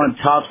start calling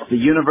Tufts the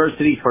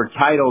University for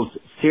Titles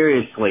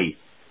seriously,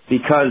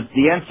 because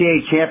the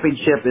NCAA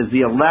championship is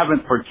the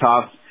 11th for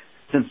Tufts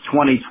since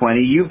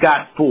 2020. You've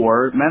got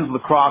 4. Men's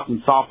lacrosse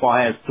and softball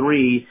has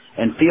 3,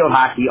 and field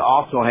hockey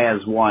also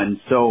has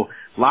 1. So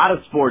a lot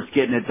of sports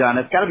getting it done.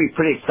 It's got to be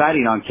pretty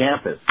exciting on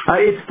campus.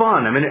 It's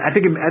fun. I mean, I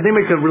think it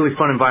makes a really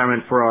fun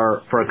environment for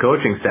our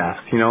coaching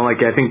staff.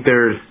 I think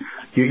there's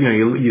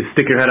you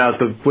stick your head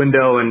out the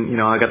window, and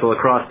I got the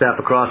lacrosse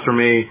staff across from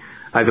me.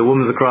 I had the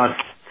women's lacrosse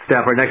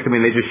staff right next to me,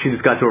 and she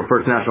just got to her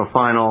first national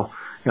final.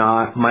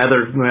 My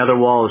other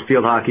wall is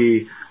field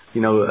hockey.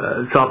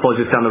 Softball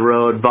just down the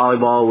road.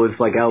 Volleyball was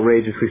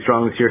outrageously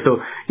strong this year. So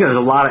there's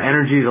a lot of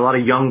energy. There's a lot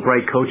of young,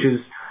 bright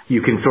coaches.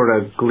 You can sort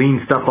of glean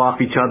stuff off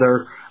each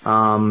other,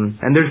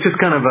 and there's just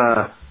kind of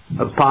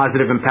a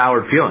positive,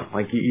 empowered feeling.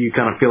 You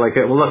kind of feel like,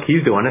 well, look,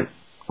 he's doing it.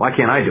 Why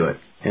can't I do it?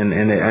 And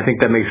I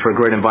think that makes for a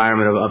great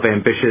environment of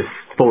ambitious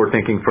forward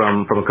thinking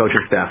from a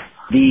coaching staff.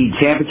 The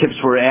championships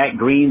were at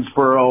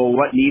Greensboro.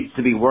 What needs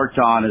to be worked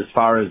on as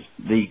far as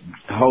the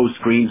host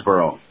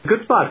Greensboro?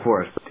 Good spot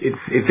for us.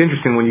 It's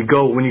interesting when you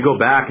go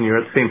back and you're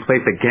at the same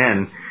place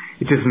again.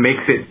 It just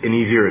makes it an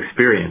easier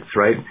experience,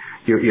 right?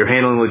 you're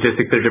handling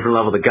logistics at a different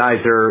level. The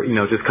guys are,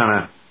 just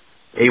kind of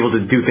able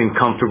to do things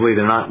comfortably.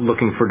 They're not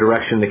looking for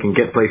direction. They can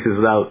get places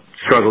without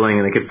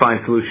struggling, and they can find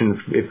solutions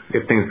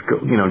if things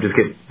go, just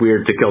get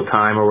weird to kill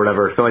time or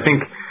whatever. So I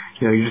think,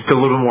 you're just a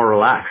little bit more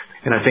relaxed.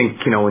 And I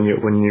think,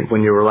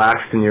 when you're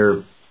relaxed and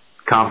you're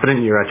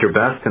confident, you're at your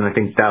best. And I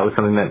think that was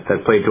something that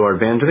played to our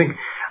advantage.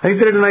 I think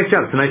they did a nice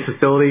job. It's a nice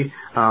facility.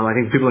 I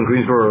think people in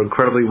Greensboro are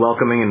incredibly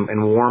welcoming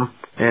and warm.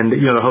 And,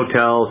 the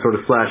hotel sort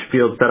of /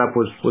 field setup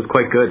was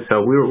quite good.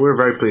 So we were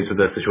very pleased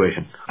with the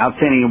situation.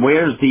 Outstanding. And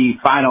where's the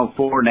Final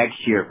Four next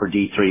year for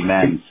D3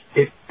 men's?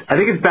 I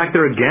think it's back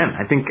there again.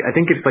 I think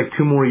it's like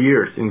 2 more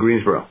years in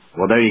Greensboro.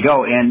 Well, there you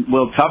go. And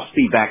will Tufts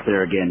be back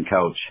there again,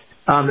 Coach?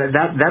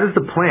 That is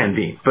the plan,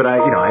 Dean. But I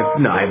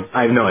have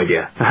no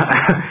idea.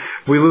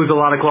 We lose a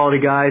lot of quality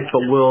guys,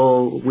 but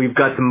we've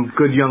got some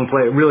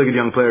really good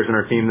young players in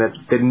our team that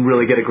didn't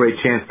really get a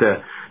great chance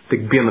to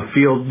be on the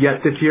field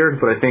yet this year.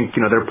 But I think,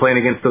 they're playing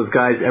against those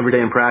guys every day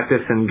in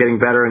practice and getting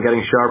better and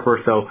getting sharper.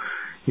 So,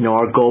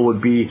 our goal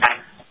would be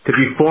to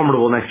be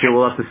formidable next year.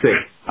 We'll have to see.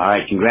 All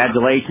right.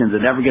 Congratulations.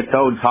 It never gets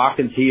old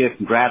talking to you.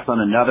 Congrats on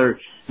another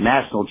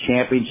national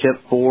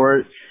championship.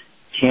 4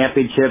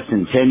 championships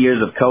in 10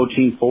 years of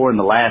coaching, 4 in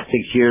the last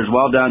 6 years.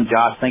 Well done,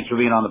 Josh. Thanks for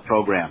being on the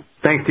program.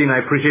 Thanks, Dean. I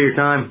appreciate your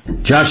time.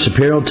 Josh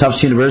Shapiro,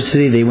 Tufts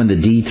University, they win the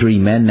D3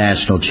 Men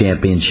National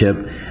Championship.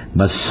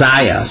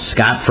 Messiah,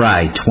 Scott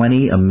Fry,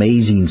 20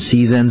 amazing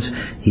seasons.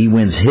 He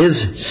wins his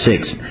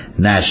 6th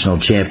national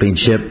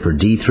championship for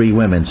D3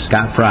 Women.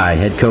 Scott Fry,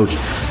 head coach,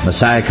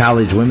 Messiah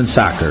College Women's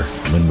Soccer,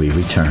 when we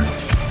return.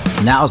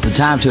 Now is the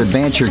time to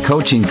advance your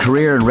coaching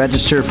career and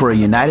register for a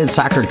United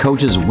Soccer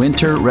Coaches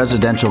Winter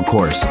Residential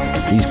Course.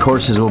 These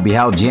courses will be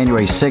held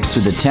January 6th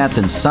through the 10th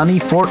in sunny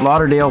Fort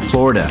Lauderdale,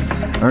 Florida.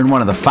 Earn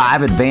one of the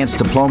 5 advanced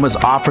diplomas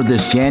offered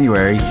this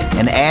January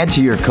and add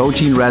to your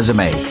coaching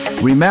resume.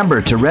 Remember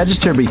to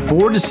register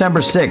before December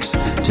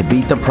 6th to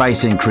beat the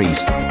price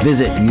increase.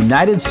 Visit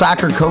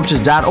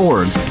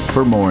UnitedSoccerCoaches.org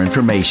for more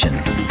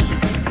information.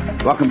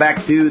 Welcome back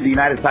to the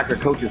United Soccer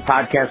Coaches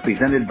Podcast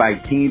presented by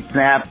Team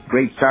Snap.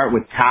 Great start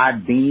with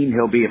Todd Bean.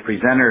 He'll be a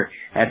presenter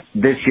at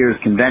this year's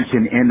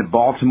convention in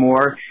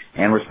Baltimore.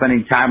 And we're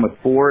spending time with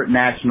 4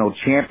 national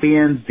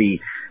champions, the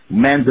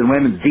men's and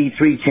women's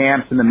D3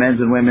 champs and the men's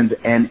and women's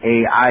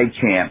NAI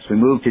champs. We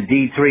move to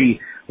D3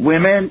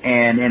 women,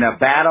 and in a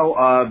battle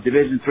of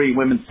Division III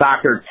women's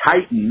soccer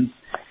titans,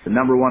 the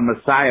number 1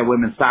 Messiah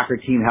women's soccer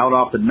team held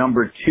off the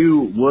number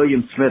 2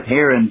 William Smith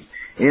Herons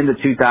in the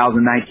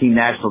 2019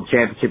 National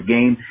Championship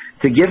game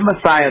to give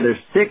Messiah their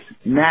 6th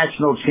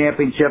national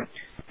championship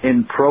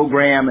in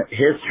program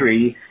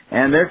history.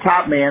 And their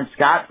top man,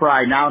 Scott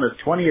Fry, now in his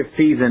 20th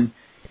season.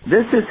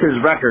 This is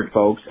his record,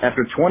 folks.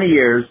 After 20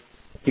 years,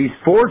 he's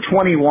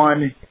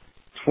 4-21,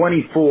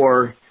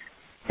 24,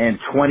 and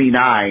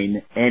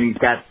 29, and he's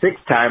got 6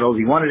 titles.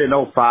 He won it in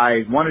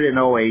 05, won it in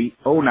 08,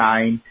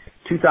 09,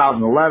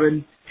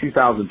 2011,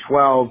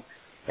 2012,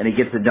 and he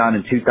gets it done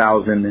in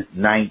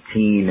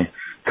 2019.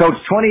 Coach,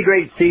 20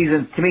 great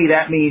seasons. To me,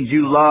 that means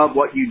you love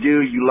what you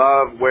do. You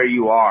love where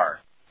you are.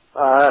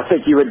 I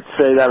think you would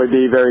say that would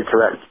be very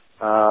correct.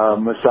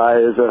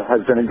 Messiah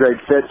has been a great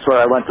fit. It's where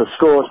I went to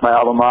school. It's my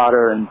alma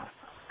mater and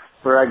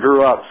where I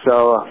grew up.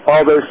 So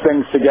all those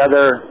things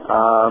together,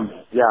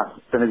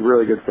 it's been a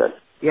really good fit.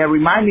 Yeah,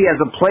 remind me, as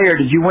a player,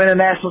 did you win a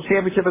national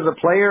championship as a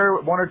player,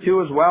 1 or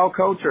 2 as well,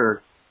 Coach?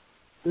 Or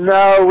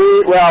no,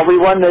 we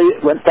won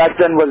back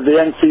then was the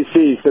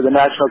NCC, so the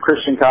National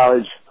Christian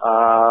College.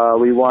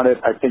 We won it,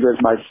 I think it was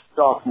my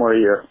sophomore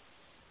year.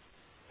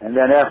 And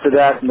then after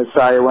that,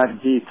 Messiah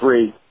went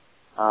D3.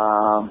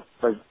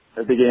 But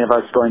the beginning of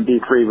us going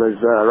D3 was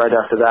right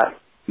after that.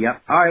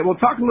 Yep. All right, well,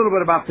 talk a little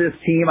bit about this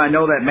team. I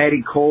know that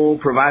Maddie Cole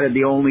provided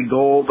the only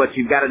goal, but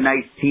you've got a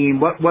nice team.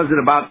 What was it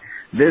about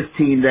this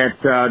team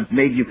that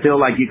made you feel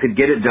like you could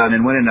get it done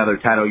and win another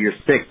title, your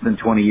 6th in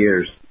 20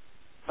 years?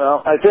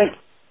 Well, I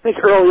think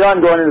early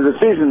on going into the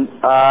season,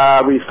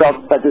 we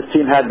felt that this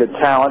team had the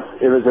talent.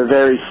 It was a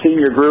very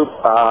senior group,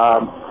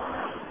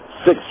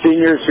 6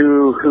 seniors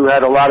who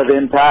had a lot of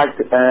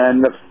impact,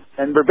 and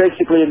we're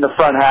basically in the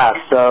front half.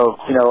 So,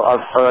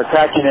 our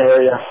attacking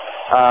area,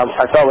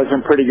 I thought was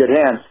in pretty good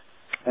hands.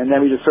 And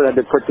then we just sort of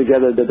had to put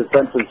together the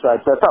defensive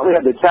side. So I thought we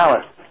had the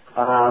talent.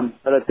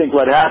 But I think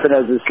what happened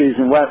as the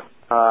season went,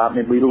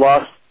 we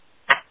lost,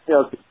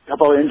 a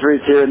couple of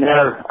injuries here and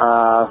there,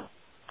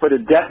 put a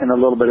dent in a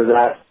little bit of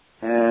that.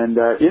 And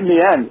in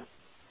the end,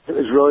 it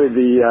was really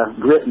the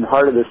grit and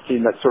heart of this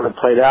team that sort of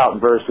played out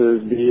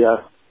versus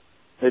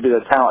maybe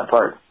the talent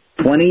part.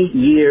 20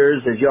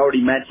 years, as you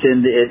already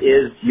mentioned, it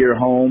is your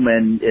home,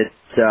 and it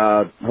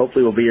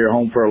hopefully will be your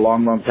home for a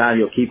long, long time.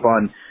 You'll keep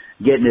on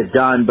getting it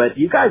done. But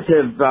you guys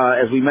have,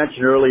 as we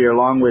mentioned earlier,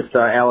 along with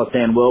Alice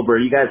Ann Wilbur,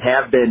 you guys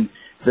have been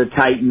the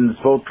Titans,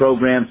 both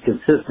programs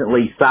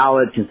consistently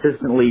solid,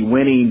 consistently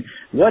winning.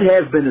 What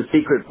has been the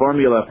secret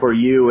formula for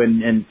you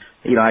and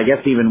I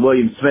guess even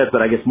William Smith,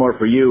 but I guess more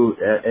for you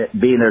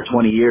being there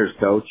 20 years,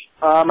 Coach?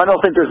 I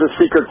don't think there's a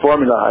secret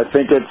formula. I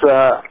think it's,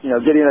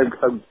 getting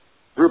a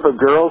group of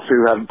girls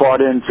who have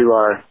bought into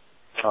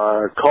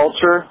our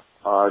culture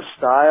our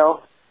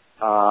style.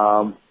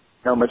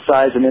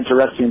 Messiah is an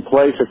interesting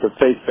place. It's a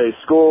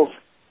faith-based school.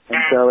 And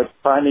so it's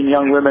finding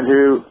young women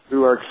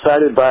who are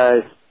excited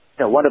by,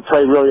 want to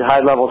play really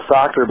high-level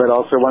soccer, but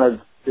also want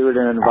to do it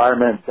in an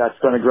environment that's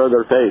going to grow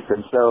their faith.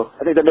 And so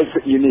I think that makes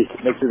it unique.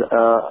 It makes it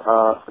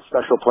a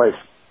special place.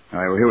 All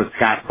right, we're here with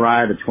Scott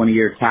Fry, the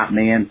 20-year top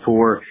man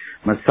for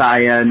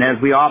Messiah. And as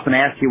we often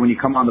ask you when you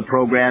come on the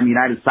program,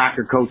 United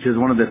Soccer Coaches,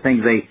 one of the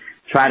things they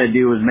try to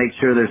do is make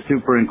sure they're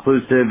super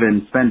inclusive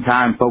and spend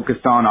time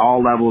focused on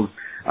all levels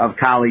of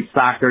college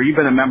soccer. You've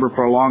been a member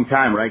for a long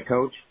time, right,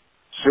 Coach?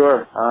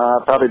 Sure,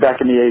 probably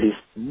back in the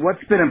 80s.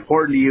 What's been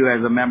important to you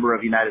as a member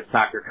of United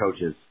Soccer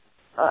Coaches?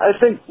 I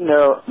think,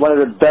 one of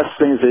the best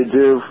things they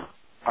do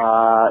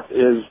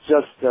is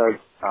just the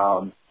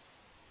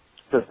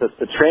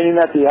training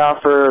that they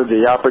offer,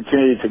 the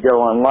opportunity to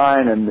go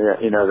online, and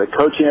the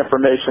coaching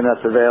information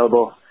that's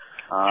available.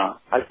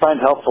 I find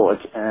helpful,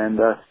 and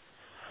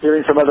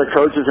hearing from other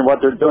coaches and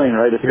what they're doing.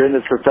 Right, if you're in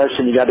this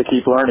profession, you got to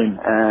keep learning,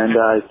 and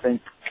I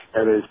think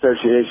the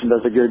association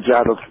does a good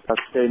job of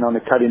staying on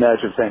the cutting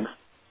edge of things.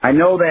 I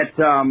know that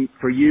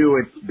for you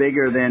it's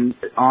bigger than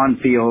on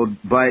field,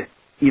 but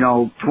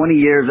 20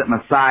 years at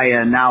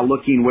Messiah, and now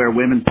looking where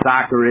women's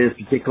soccer is,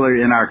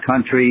 particularly in our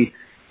country,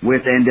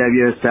 with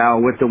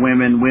NWSL, with the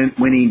women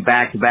winning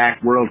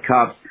back-to-back World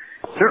Cups.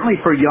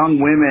 Certainly for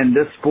young women,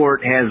 this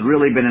sport has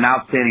really been an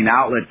outstanding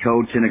outlet,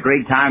 Coach, and a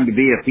great time to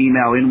be a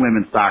female in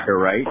women's soccer,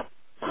 right?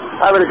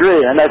 I would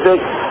agree, and I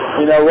think,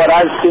 what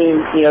I've seen,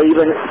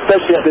 even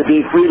especially at the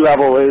D3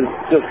 level, is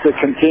just the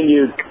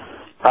continued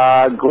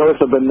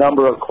growth of the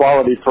number of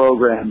quality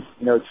programs.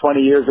 20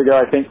 years ago,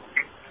 I think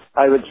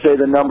I would say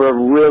the number of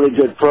really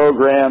good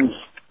programs,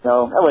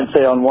 I wouldn't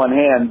say on one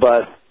hand,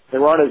 but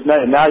there weren't as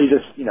many. Now you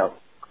just,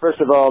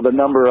 first of all, the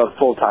number of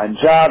full-time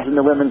jobs in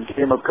the women's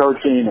game of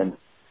coaching and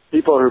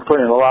people who are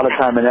putting a lot of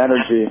time and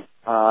energy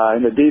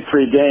in the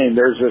D3 game.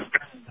 There's just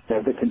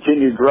the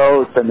continued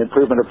growth and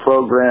improvement of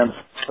programs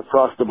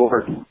across the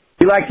board.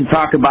 We like to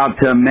talk about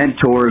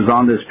mentors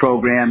on this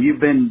program. You've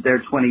been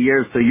there 20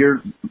 years, so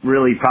you're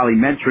really probably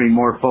mentoring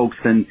more folks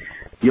than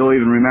you'll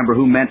even remember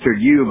who mentored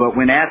you. But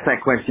when asked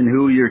that question,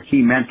 who your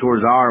key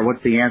mentors are,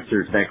 what's the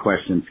answer to that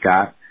question,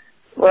 Scott?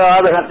 Well,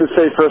 I would have to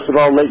say, first of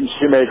all, Leighton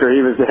Shoemaker.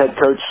 He was the head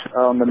coach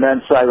on the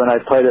men's side when I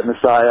played at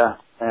Messiah,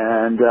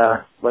 and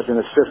was an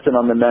assistant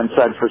on the men's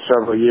side for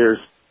several years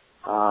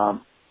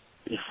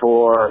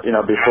before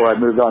I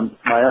moved on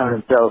my own.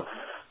 And so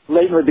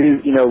Leighton would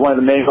be, one of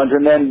the main ones.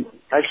 And then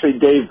actually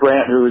Dave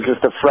Brandt, who was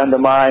just a friend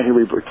of mine, who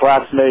we were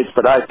classmates,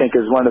 but I think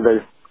is one of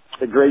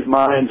the great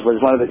minds,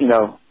 was one of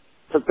the,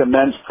 took the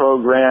men's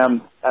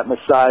program at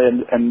Messiah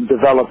and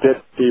developed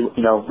it to,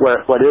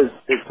 what is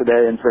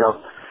today. And so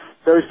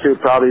those two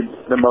probably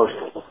the most.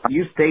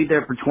 You stayed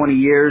there for 20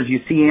 years. You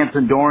see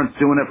Anson Dorrance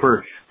doing it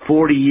for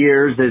 40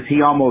 years as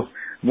he almost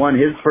won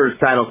his first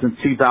title since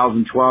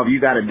 2012. You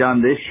got it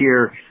done this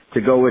year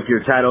to go with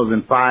your titles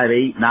in 5,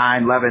 8,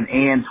 9, 11,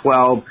 and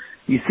 12.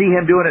 You see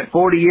him doing it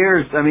 40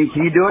 years. I mean,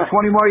 can you do it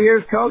 20 more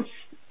years, Coach?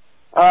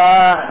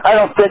 I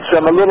don't think so.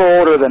 I'm a little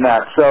older than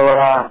that. So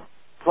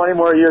 20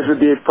 more years would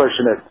be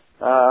pushing it.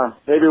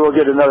 Maybe we'll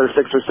get another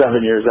 6 or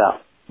 7 years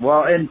out.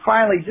 Well, and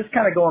finally, just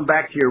kind of going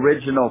back to your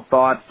original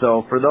thoughts.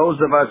 So for those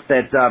of us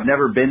that have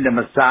never been to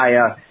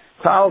Messiah,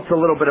 tell us a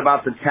little bit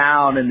about the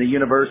town and the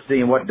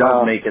university and what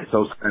does make it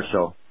so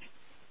special.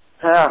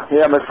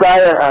 Yeah,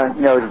 Messiah,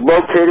 is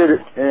located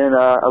in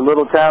a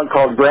little town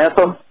called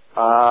Grantham.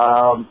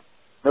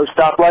 No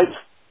stoplights,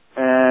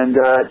 and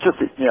just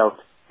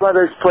one of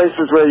those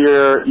places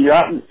where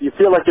you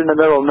feel like you're in the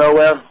middle of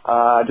nowhere.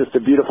 Just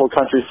a beautiful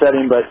country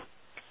setting, but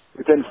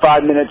within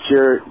 5 minutes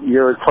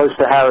you're close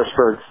to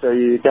Harrisburg, so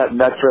you got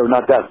metro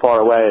not that far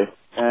away.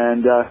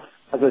 And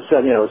as I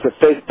said, it's a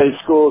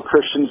faith-based school,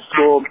 Christian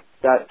school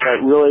that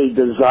really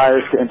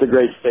desires to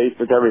integrate faith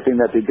with everything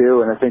that they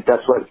do, and I think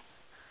that's what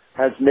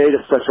has made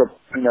it such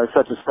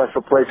a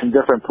special place and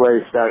different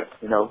place that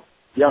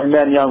young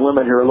men, young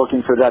women who are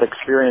looking for that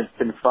experience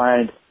can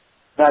find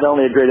not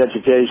only a great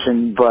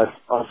education, but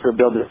also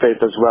build their faith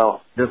as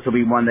well. This will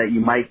be one that you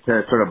might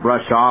sort of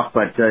brush off,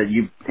 but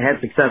you had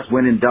success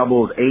winning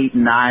doubles 8,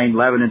 9,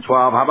 11, and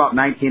 12. How about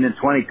 19 and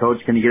 20, Coach?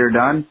 Can you get her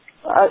done?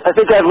 I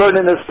think I've learned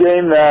in this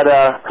game that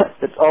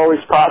it's always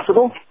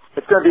possible.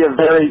 It's going to be a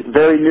very,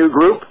 very new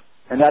group,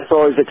 and that's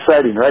always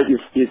exciting, right?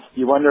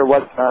 You wonder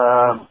what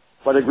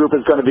a group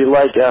is going to be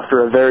like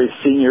after a very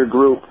senior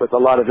group with a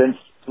lot of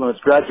influence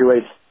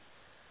graduates.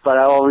 But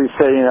I always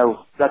say,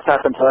 that's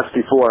happened to us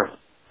before.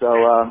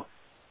 So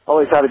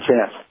always have a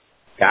chance.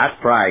 Scott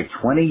Fry,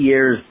 20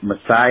 years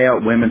Messiah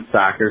women's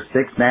soccer,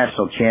 6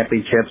 national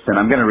championships, and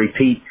I'm going to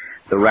repeat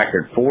the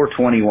record,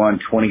 421,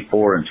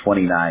 24, and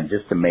 29.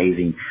 Just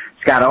amazing.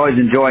 Scott, I always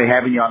enjoy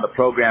having you on the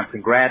program.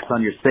 Congrats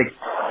on your 6th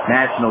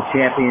national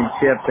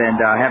championship, and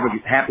have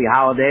a happy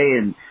holiday,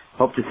 and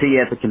hope to see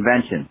you at the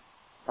convention.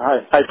 All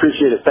right. I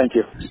appreciate it. Thank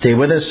you. Stay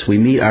with us. We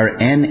meet our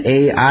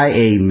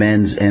NAIA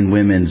men's and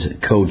women's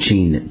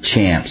coaching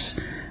champs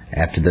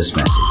after this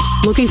message.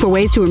 Looking for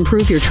ways to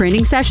improve your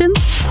training sessions?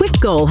 Quick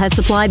Goal has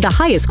supplied the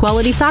highest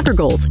quality soccer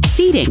goals,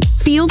 seating,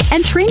 field,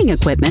 and training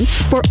equipment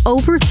for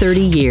over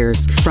 30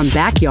 years. From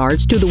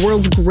backyards to the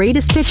world's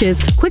greatest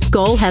pitches, Quick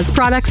Goal has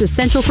products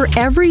essential for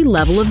every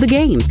level of the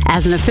game.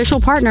 As an official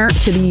partner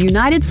to the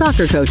United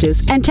Soccer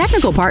Coaches and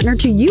technical partner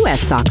to U.S.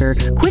 Soccer,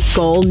 Quick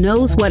Goal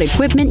knows what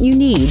equipment you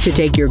need to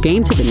take your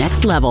game to the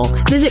next level.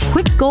 Visit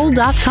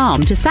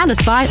quickgoal.com to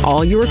satisfy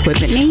all your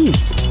equipment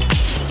needs.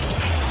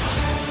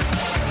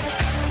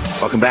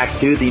 Welcome back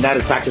to the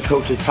United Soccer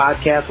Coaches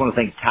Podcast. I want to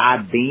thank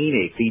Todd Bean,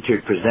 a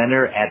featured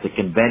presenter at the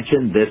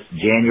convention this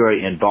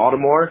January in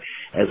Baltimore,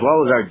 as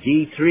well as our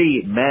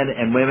G3 men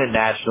and women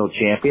national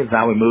champions.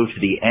 Now we move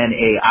to the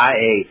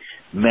NAIA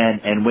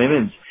men and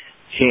women's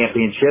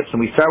championships,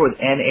 and we start with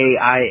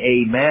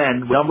NAIA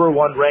men. Number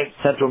one ranked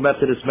Central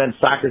Methodist men's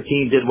soccer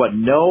team did what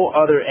no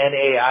other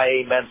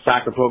NAIA men's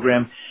soccer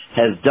program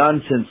has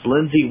done since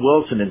Lindsey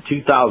Wilson in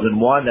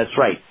 2001. That's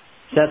right.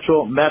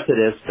 Central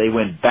Methodist, they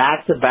win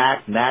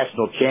back-to-back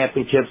national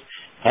championships.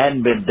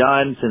 Hadn't been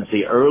done since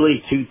the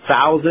early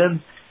 2000s,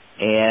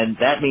 and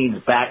that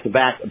means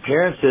back-to-back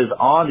appearances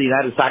on the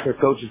United Soccer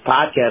Coaches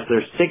Podcast.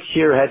 Their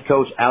six-year head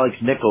coach, Alex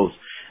Nichols,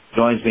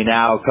 joins me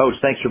now. Coach,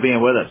 thanks for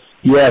being with us.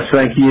 Yes,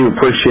 thank you.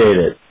 Appreciate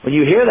it. When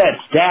you hear that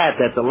stat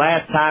that the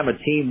last time a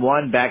team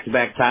won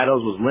back-to-back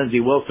titles was Lindsey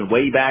Wilson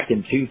way back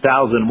in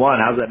 2001,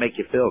 how does that make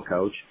you feel,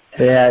 Coach?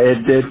 Yeah, it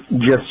just,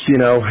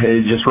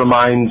 it just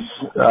reminds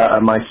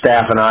my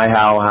staff and I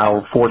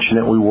how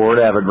fortunate we were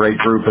to have a great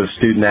group of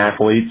student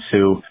athletes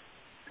who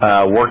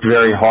worked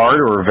very hard,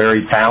 were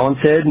very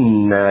talented,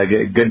 and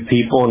good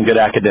people and good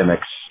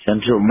academics.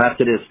 Central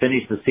Methodist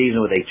finished the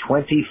season with a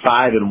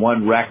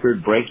 25-1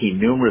 record, breaking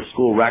numerous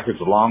school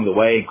records along the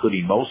way,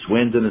 including most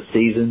wins in a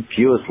season,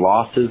 fewest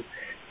losses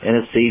in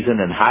a season,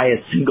 and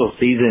highest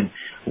single-season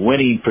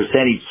winning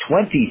percentage,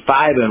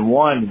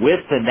 25-1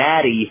 with the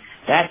Natty.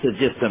 That's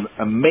just an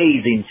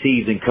amazing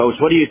season, Coach.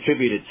 What do you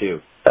attribute it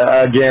to?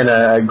 Again,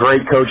 a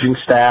great coaching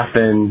staff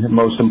and,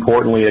 most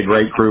importantly, a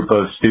great group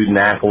of student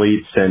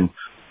athletes. And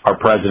our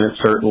president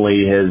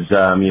certainly has,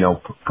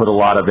 put a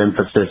lot of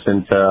emphasis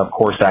into, of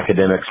course,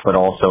 academics, but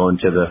also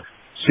into the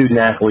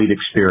student-athlete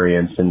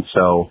experience. And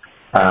so,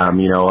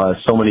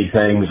 so many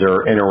things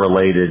are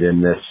interrelated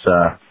in this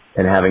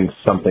and having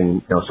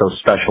something so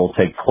special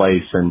take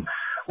place. And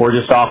we're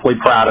just awfully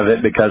proud of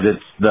it because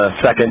it's the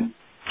second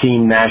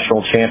team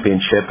national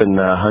championship in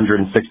the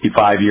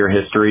 165-year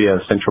history of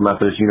Central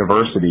Methodist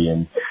University,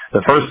 and the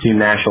first team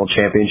national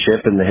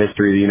championship in the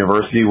history of the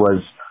university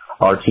was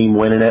our team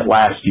winning it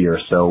last year.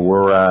 So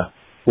we're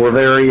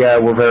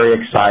very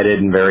excited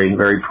and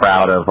very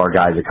proud of our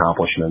guys'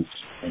 accomplishments.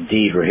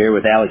 Indeed, we're here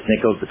with Alex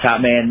Nichols, the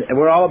top man, and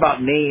we're all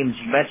about names.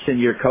 You mentioned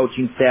your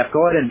coaching staff.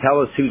 Go ahead and tell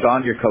us who's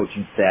on your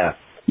coaching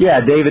staff. Yeah,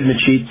 David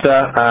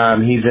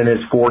Machitza. He's in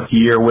his fourth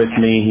year with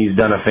me. He's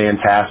done a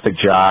fantastic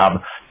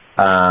job.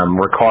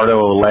 Ricardo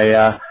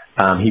Olea,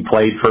 he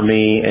played for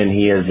me, and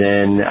he is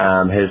in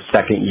his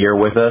second year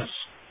with us.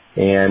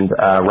 And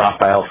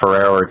Rafael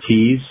Ferrer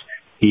Ortiz,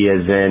 he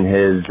is in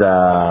his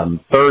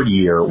third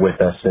year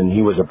with us, and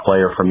he was a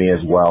player for me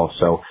as well.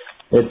 So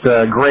it's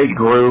a great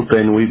group,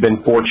 and we've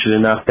been fortunate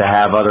enough to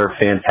have other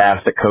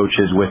fantastic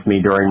coaches with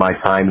me during my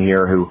time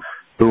here who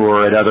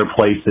are at other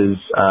places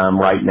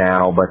right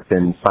now, but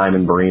then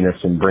Simon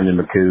Barinas and Brendan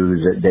McCoo,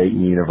 who's at Dayton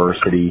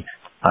University,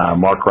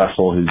 Mark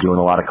Russell, who's doing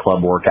a lot of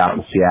club work out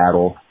in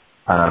Seattle.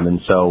 And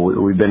so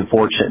we've been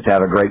fortunate to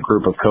have a great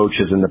group of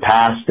coaches in the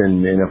past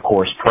and of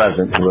course,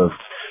 present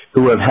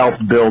who have helped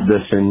build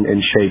this and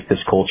shape this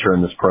culture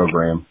in this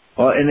program.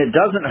 Well, and it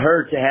doesn't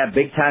hurt to have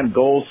big-time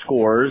goal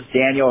scorers.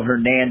 Daniel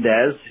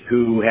Hernandez,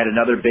 who had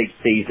another big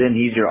season.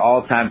 He's your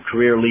all-time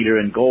career leader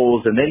in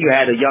goals. And then you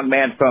had a young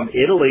man from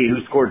Italy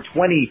who scored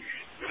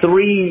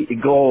 23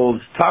 goals.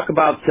 Talk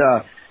about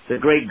the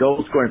great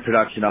goal-scoring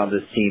production on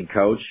this team,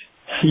 Coach.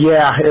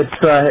 Yeah,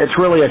 it's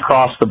really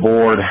across the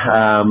board.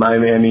 I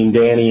mean,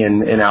 Danny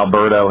and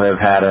Alberto have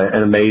had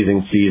an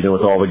amazing season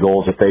with all the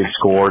goals that they've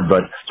scored,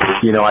 but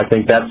I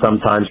think that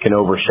sometimes can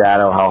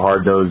overshadow how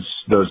hard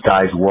those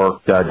guys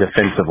worked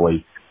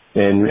defensively.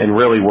 And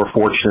really, we're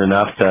fortunate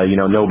enough to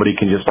nobody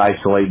can just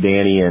isolate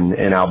Danny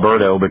and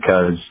Alberto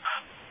because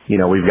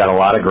we've got a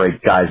lot of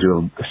great guys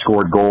who have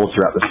scored goals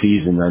throughout the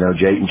season. I know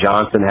Jayton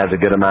Johnson has a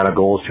good amount of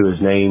goals to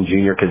his name.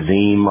 Junior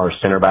Kazim, our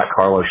center back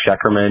Carlos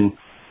Scheckerman.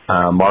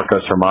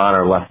 Marcos Herman,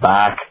 our left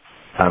back,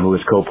 who was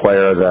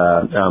co-player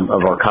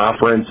of our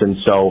conference, and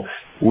so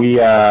we,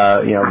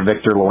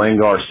 Victor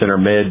Luengo, our center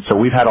mid. So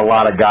we've had a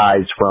lot of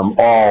guys from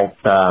all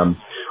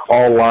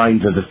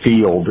lines of the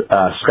field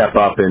step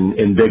up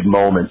in big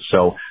moments.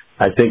 So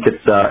I think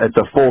it's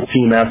a full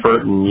team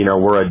effort, and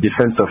we're a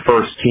defensive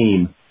first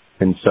team,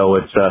 and so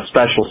it's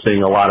special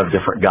seeing a lot of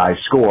different guys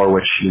score,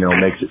 which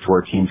makes it to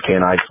where teams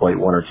can't isolate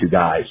one or two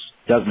guys.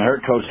 Doesn't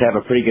hurt, Coach, to have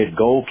a pretty good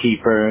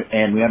goalkeeper,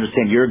 and we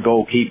understand your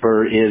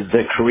goalkeeper is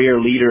the career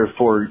leader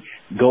for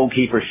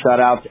goalkeeper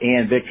shutouts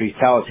and victories.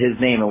 Tell us his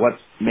name and what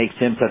makes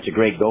him such a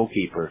great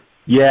goalkeeper.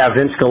 Yeah,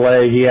 Vince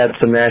Gallet, he had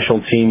some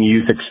national team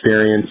youth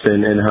experience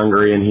in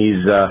Hungary, and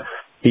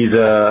he's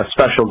a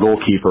special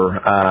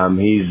goalkeeper.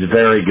 He's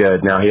very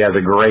good. Now, he has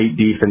a great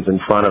defense in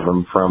front of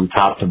him from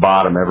top to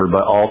bottom.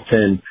 All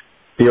 10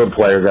 field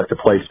players have to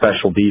play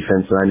special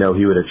defense, and I know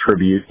he would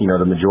attribute,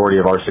 the majority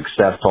of our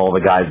success to all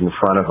the guys in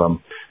front of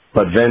him.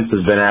 But Vince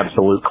has been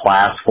absolute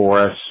class for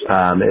us.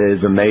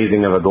 Is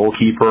amazing of a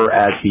goalkeeper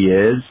as he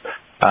is.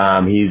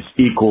 He's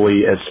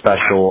equally as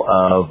special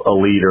of a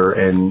leader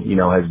and,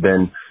 has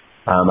been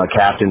a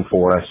captain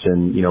for us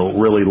and,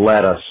 really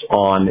led us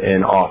on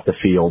and off the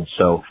field.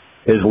 So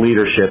his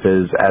leadership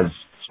is as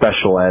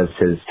special as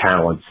his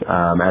talent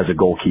as a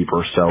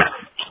goalkeeper. So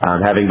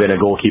having been a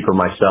goalkeeper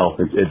myself,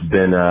 it's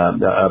been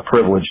a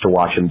privilege to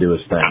watch him do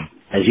his thing.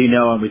 As you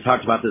know, and we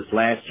talked about this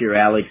last year,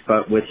 Alex,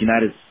 but with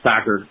United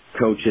Soccer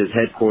Coaches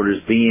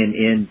headquarters being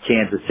in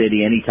Kansas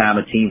City, anytime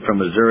a team from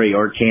Missouri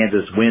or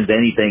Kansas wins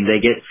anything, they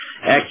get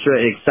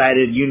extra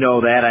excited. You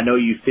know that. I know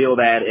you feel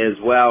that as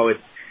well.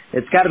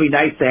 It's got to be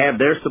nice to have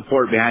their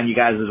support behind you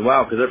guys as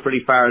well, because they're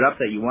pretty fired up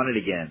that you won it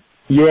again.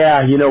 Yeah,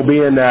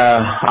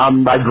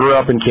 I grew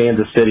up in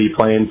Kansas City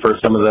playing for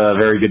some of the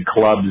very good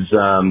clubs,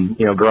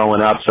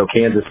 growing up. So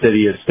Kansas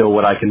City is still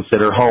what I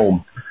consider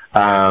home.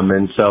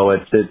 And so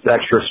it's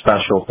extra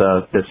special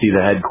to see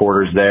the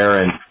headquarters there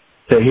and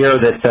to hear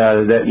that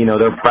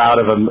they're proud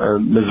of a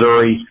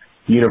Missouri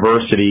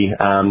university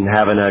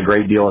having a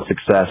great deal of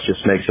success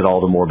just makes it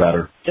all the more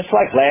better. Just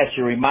like last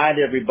year, remind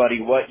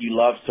everybody what you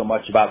love so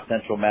much about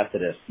Central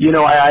Methodist.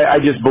 I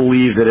just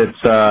believe that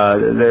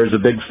there's a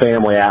big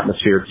family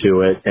atmosphere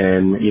to it,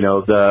 and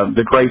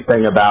the great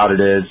thing about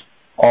it is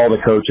all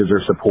the coaches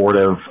are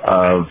supportive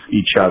of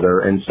each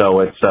other, and so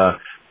it's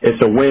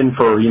a win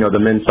for, the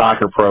men's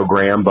soccer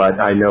program, but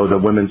I know the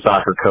women's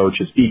soccer coach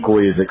is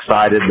equally as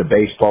excited, the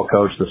baseball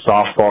coach, the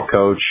softball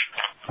coach,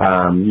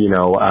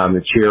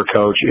 the cheer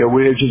coach.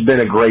 It's just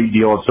been a great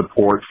deal of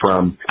support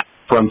from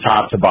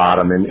top to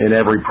bottom, and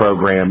every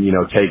program,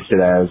 takes it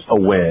as a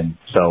win.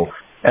 So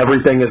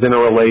everything is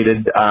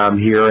interrelated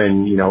here,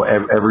 and,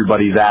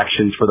 everybody's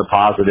actions for the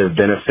positive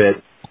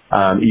benefit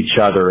each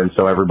other, and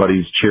so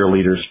everybody's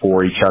cheerleaders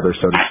for each other,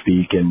 so to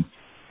speak, and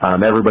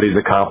everybody's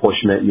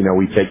accomplishment,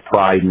 we take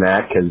pride in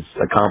that because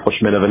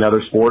accomplishment of another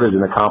sport is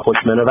an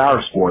accomplishment of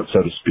our sport,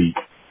 so to speak.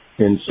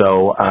 And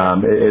so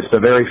it's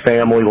a very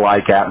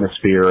family-like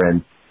atmosphere,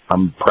 and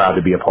I'm proud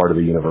to be a part of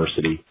the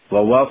university.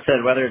 Well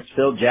said. Whether it's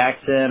Phil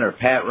Jackson or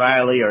Pat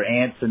Riley or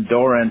Anson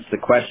Dorrance, the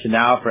question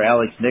now for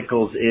Alex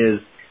Nichols is,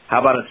 how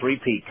about a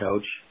three-peat,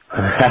 Coach?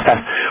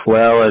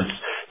 Well,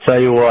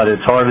 tell you what,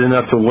 it's hard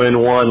enough to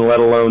win one, let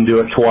alone do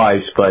it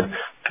twice. But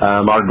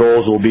our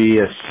goals will be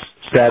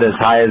set as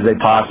high as they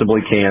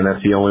possibly can.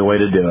 That's the only way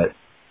to do it.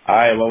 All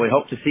right, well, we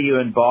hope to see you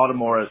in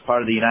Baltimore as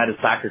part of the United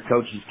Soccer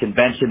Coaches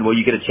Convention. Will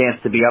you get a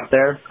chance to be up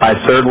there? I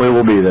certainly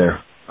will be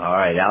there. All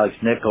right, Alex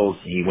Nichols,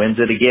 he wins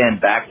it again,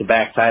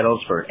 back-to-back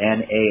titles for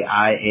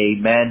NAIA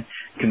men.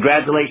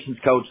 Congratulations,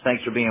 Coach.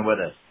 Thanks for being with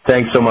us.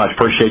 Thanks so much.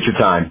 Appreciate your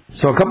time.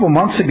 So a couple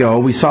months ago,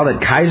 we saw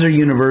that Kaiser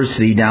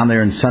University down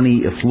there in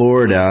sunny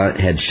Florida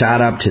had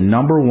shot up to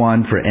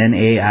 #1 for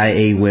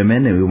NAIA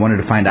women, and we wanted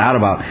to find out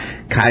about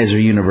Kaiser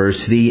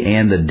University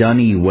and the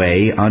Dunny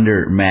way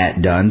under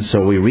Matt Dunn.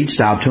 So we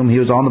reached out to him. He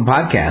was on the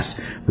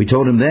podcast. We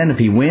told him then if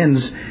he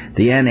wins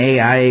the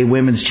NAIA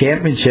Women's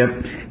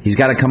Championship, he's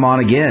got to come on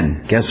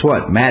again. Guess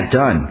what? Matt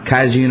Dunn,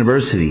 Kaiser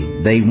University,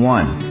 they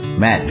won.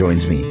 Matt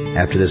joins me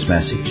after this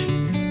message.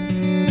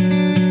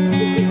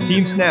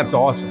 Team Snap's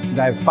awesome.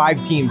 I have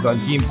 5 teams on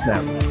Team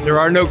Snap. There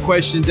are no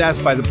questions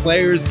asked by the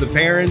players, the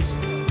parents.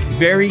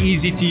 Very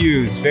easy to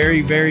use.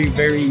 Very, very,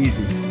 very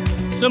easy.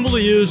 Simple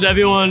to use.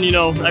 Everyone,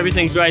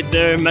 everything's right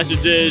there.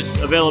 Messages,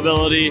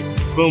 availability,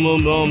 boom,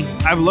 boom, boom.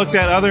 I've looked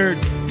at other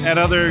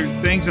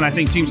things, and I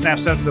think Team Snap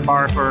sets the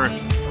bar for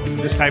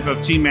this type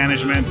of team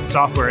management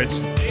software. It's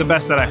the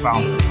best that I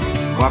found.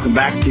 Welcome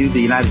back to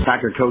the United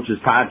Soccer Coaches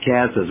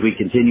Podcast as we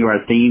continue our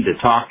theme to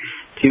talk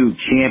to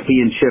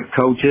championship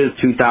coaches,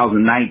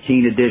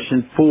 2019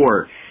 edition,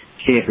 4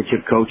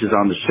 championship coaches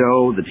on the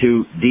show, the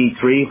 2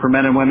 D3 for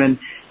men and women,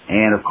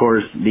 and of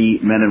course the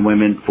men and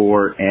women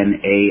for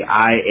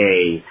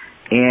NAIA.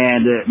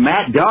 And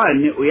Matt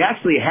Dunn, we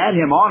actually had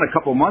him on a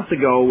couple months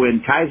ago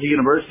when Kaiser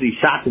University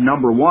shot to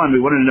 #1.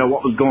 We wanted to know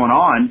what was going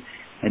on.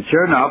 And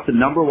sure enough, the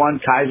 #1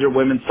 Kaiser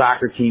women's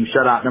soccer team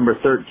shut out number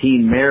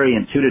 13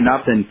 Marion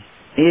 2-0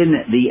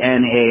 in the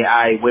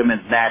NAIA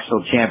Women's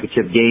National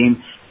Championship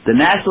game. The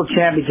national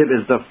championship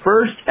is the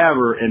first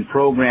ever in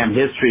program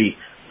history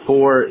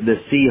for the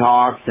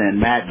Seahawks, and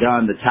Matt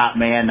Dunn, the top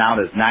man, now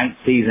in his 9th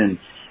season,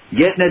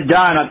 getting it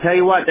done. I'll tell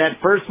you what, that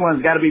first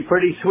one's got to be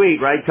pretty sweet,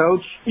 right,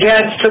 Coach? Yeah,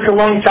 it took a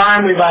long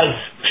time. We've had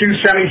 2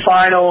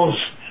 semifinals,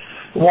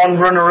 1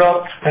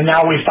 runner-up, and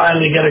now we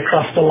finally get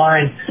across the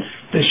line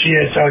this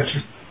year. So it's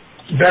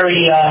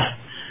very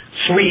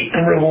sweet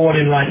and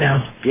rewarding right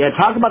now. Yeah,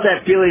 talk about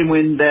that feeling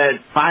when that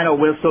final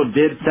whistle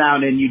did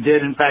sound, and you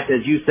did, in fact,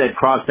 as you said,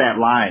 cross that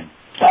line.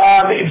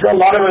 It's a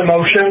lot of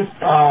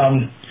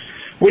emotion.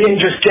 We didn't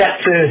just get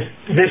to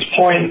this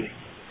point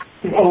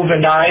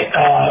overnight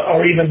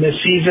or even this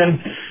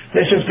season.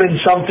 This has been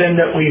something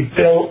that we've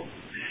built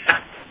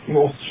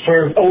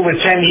for over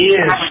 10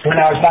 years when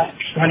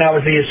I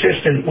was the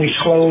assistant, we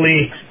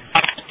slowly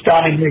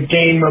started to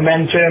gain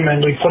momentum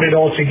and we put it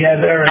all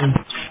together. And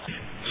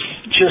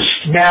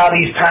just now,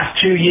 these past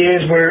 2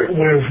 years,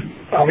 we're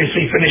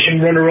obviously finishing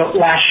runner-up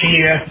last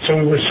year, so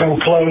we were so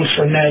close.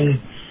 And then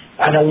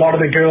had a lot of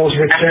the girls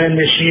return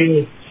this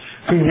year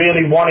who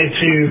really wanted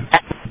to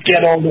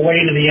get all the way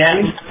to the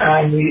end,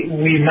 and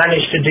we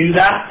managed to do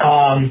that.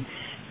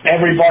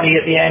 Everybody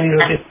at the end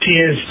was in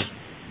tears,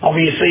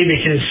 obviously,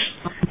 because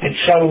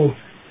it's so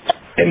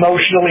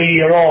emotionally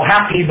you're all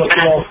happy, but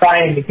you're all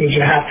crying because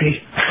you're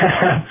happy.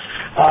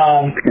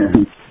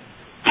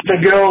 The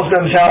girls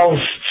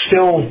themselves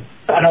still,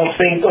 I don't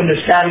think,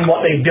 understand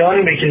what they've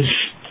done because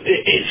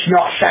it's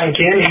not sank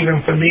in.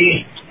 Even for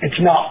me,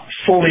 it's not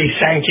fully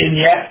sank in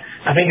yet.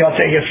 I think I'll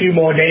take a few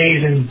more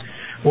days and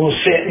we'll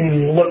sit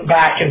and look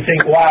back and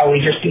think, wow, we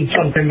just did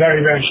something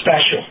very, very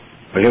special.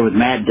 We're here with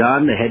Matt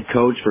Dunn, the head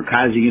coach for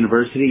Keiser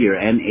University, your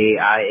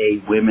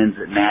NAIA Women's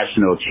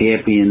National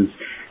Champions.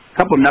 A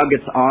couple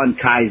nuggets on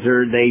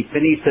Keiser. They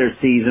finished their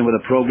season with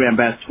a program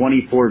best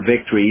 24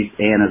 victories,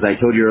 and as I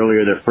told you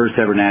earlier, their first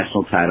ever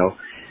national title.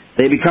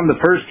 They become the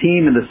first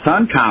team in the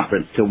Sun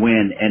Conference to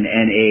win an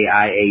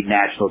NAIA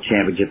national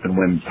championship in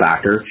women's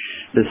soccer.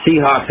 The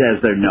Seahawks,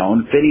 as they're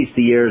known, finished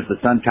the year as the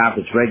Sun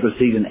Conference regular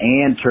season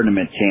and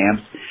tournament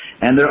champs.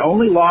 And their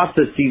only loss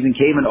this season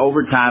came in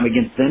overtime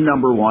against then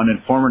number one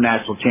and former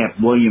national champ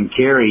William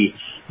Carey.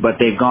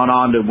 But they've gone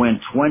on to win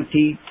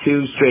 22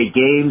 straight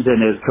games.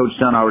 And as Coach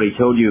Dunn already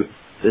told you,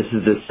 this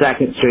is the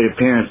second straight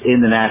appearance in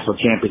the national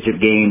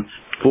championship game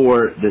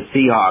for the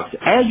Seahawks.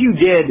 As you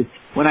did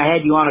when I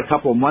had you on a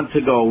couple of months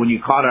ago when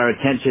you caught our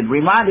attention,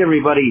 remind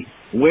everybody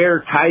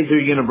where Keiser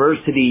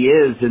University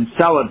is and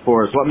sell it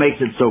for us. What makes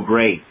it so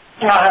great?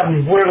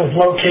 We're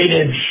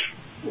located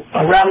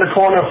around the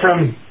corner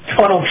from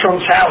Donald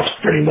Trump's house,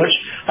 pretty much.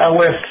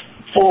 We're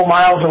 4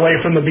 miles away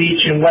from the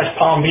beach in West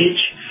Palm Beach.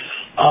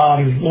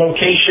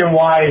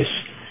 Location-wise,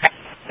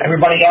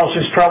 everybody else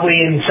is probably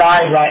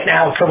inside right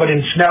now, covered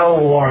in snow,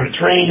 or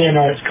it's raining,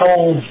 or it's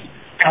cold.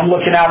 I'm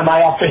looking out of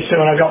my office, and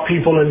I've got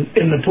people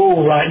in the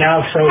pool right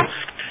now, so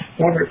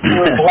we're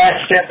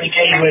blessed every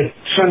day with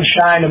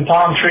sunshine and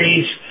palm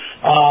trees.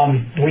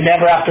 We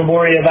never have to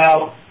worry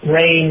about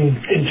rain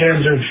in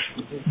terms of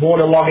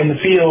waterlogging the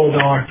field,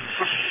 or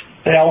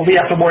we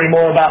have to worry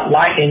more about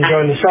lightning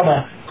during the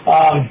summer.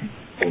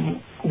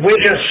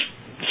 We're just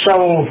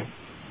so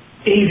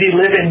easy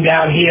living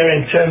down here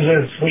in terms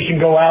of we can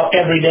go out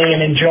every day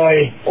and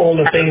enjoy all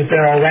the things that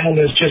are around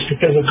us just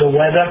because of the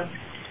weather.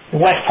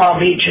 West Palm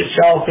Beach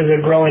itself is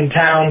a growing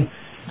town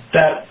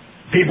that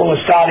people are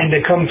starting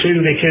to come to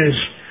because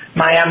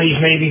Miami's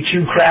maybe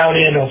too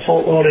crowded or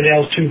Fort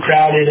Lauderdale's too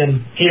crowded,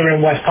 and here in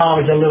West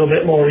Palm it's a little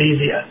bit more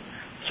easier.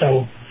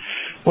 So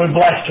we're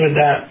blessed with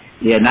that.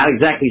 Yeah, not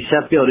exactly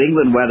Sheffield,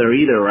 England weather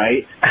either,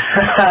 right?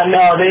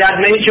 No, they had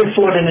major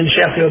flooding in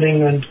Sheffield,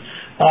 England.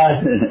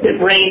 It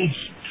rains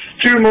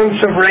 2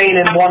 months of rain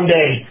in one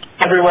day.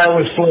 Everywhere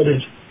was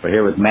flooded. We're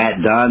here with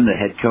Matt Dunn, the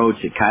head coach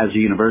at Keiser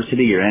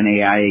University, your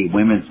NAIA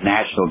Women's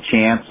National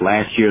Champs.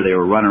 Last year they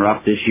were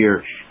runner-up. This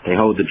year they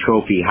hold the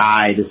trophy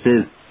high. This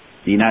is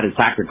the United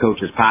Soccer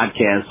Coaches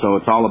Podcast, so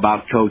it's all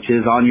about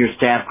coaches. On your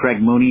staff,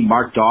 Craig Mooney,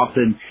 Mark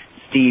Dawson,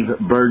 Steve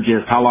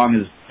Burgess. How long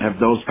have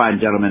those fine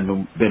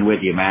gentlemen been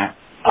with you, Matt?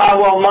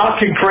 Well, Mark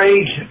and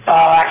Craig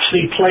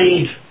actually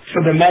played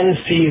for the men's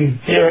team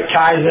here at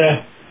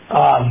Keiser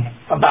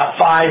about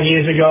 5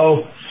 years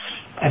ago,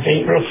 I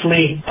think,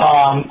 roughly.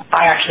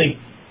 I actually,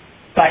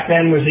 back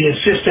then, was the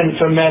assistant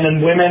for men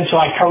and women, so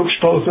I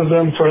coached both of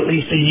them for at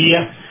least a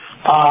year.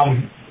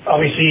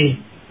 Obviously,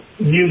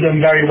 knew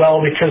them very well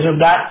because of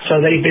that,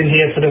 so they've been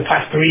here for the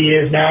past 3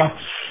 years now.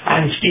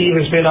 And Steve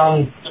has been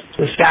on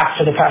the staff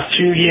for the past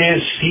 2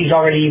 years. He's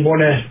already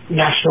won a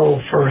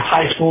national for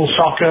high school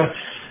soccer.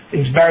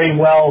 He's very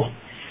well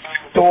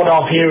thought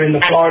of here in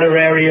the Florida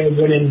area,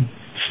 winning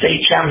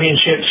state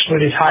championships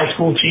with his high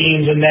school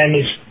teams and then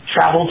his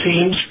travel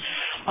teams.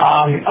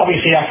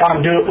 Obviously, I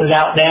can't do it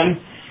without them.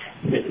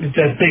 It's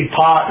a big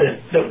part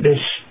that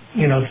there's,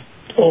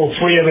 all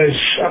four of us,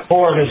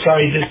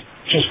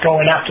 just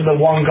going after the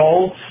one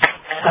goal.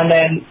 And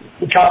then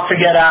we can't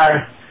forget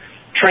our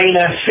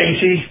trainer,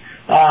 Stacey.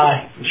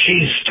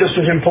 She's just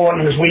as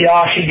important as we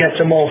are. She gets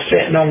them all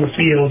fit and on the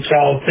field,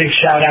 so big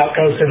shout out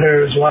goes to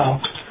her as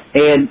well.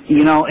 And,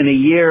 in a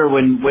year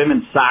when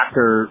women's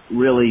soccer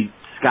really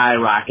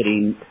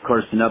skyrocketing, of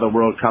course, another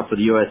World Cup for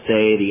the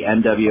USA, the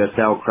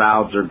NWSL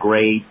crowds are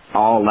great,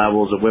 all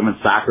levels of women's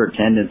soccer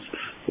attendance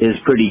is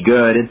pretty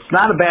good. It's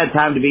not a bad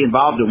time to be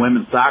involved in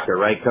women's soccer,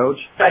 right, Coach?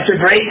 It's a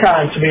great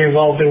time to be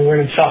involved in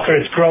women's soccer.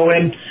 It's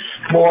growing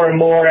more and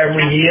more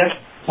every year,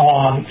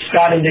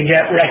 starting to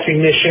get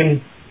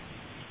recognition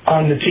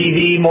on the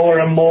TV more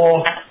and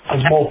more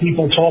as more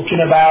people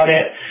talking about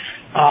it.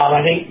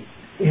 I think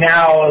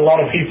now a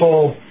lot of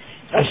people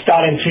are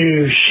starting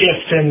to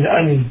shift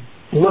and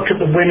look at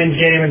the women's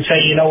game and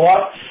say, you know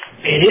what,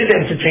 it is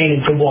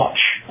entertaining to watch.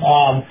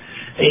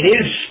 It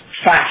is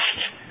fast.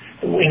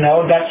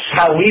 that's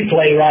how we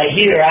play right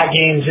here. Our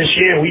games this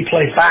year, we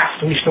play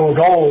fast, we score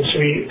goals,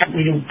 we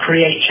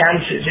create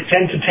chances. It's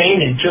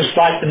entertaining, just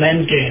like the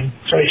men's game.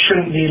 So it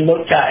shouldn't be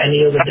looked at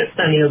any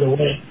other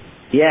way.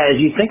 Yeah, as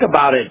you think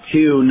about it,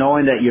 too,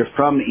 knowing that you're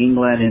from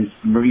England and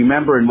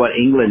remembering what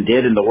England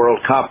did in the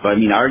World Cup, I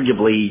mean,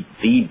 arguably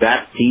the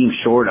best team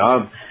short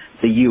of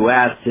the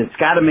U.S., it's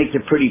got to make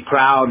you pretty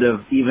proud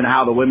of even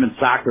how the women's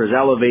soccer is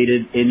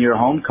elevated in your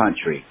home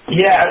country.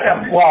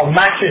 Yeah, well,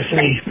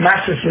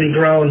 massively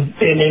grown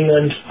in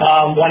England.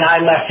 When I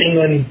left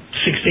England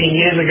 16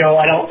 years ago,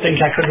 I don't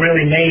think I could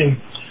really name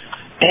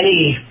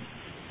any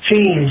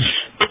teams.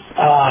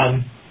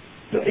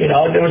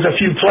 There was a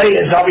few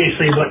players,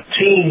 obviously, but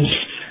teams,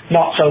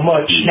 not so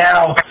much.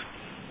 Now,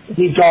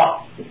 we've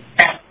got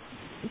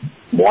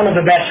one of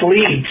the best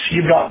leagues.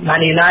 You've got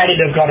Man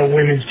United have got a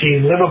women's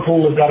team.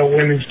 Liverpool have got a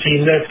women's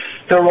team.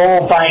 They're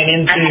all buying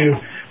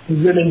into the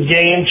women's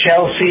game.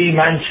 Chelsea,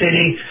 Man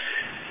City,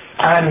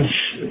 and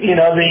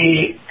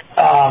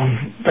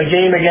the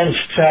game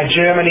against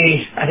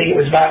Germany. I think it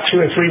was about 2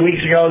 or 3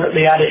 weeks ago that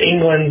they had at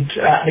England.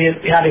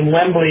 They had in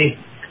Wembley.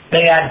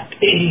 They had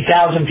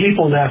 80,000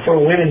 people there for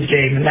a women's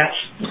game, and that's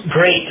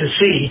great to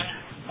see.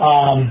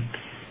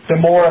 The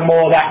more and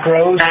more that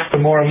grows, the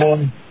more and more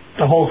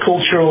the whole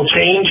culture will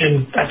change,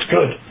 and that's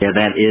good. Yeah,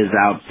 that is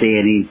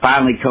outstanding.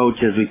 Finally,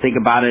 Coach, as we think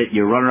about it,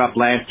 you're runner-up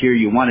last year,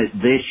 you won it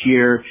this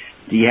year.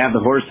 Do you have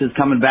the horses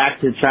coming back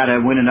to try to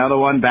win another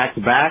one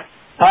back-to-back?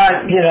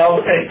 At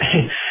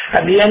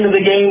the end of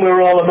the game, we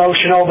were all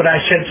emotional, but I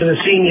said to the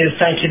seniors,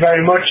 thank you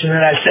very much, and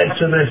then I said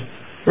to the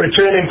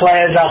returning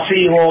players, I'll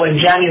see you all in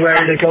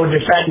January to go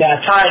defend our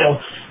title.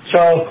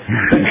 So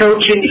the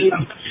coaching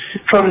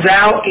comes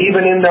out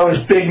even in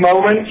those big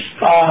moments,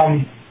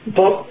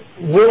 but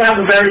we'll have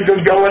a very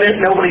good go at it.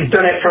 Nobody's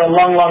done it for a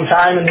long, long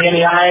time in the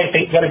NEI. I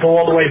think you've got to go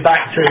all the way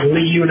back to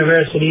Lee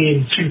University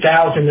in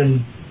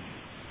 2011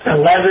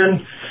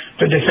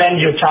 to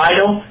defend your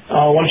title.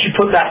 Once you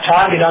put that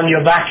target on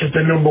your back as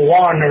the number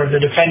one or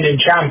the defending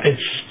champ,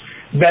 it's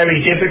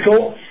very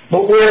difficult.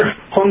 But we're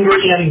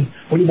hungry and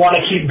we want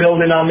to keep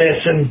building on this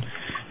and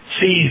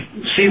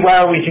see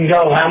where we can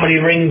go. How many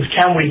rings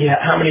can we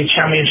get? How many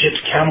championships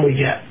can we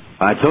get?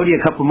 I told you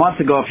a couple months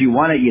ago if you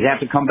won it, you'd have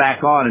to come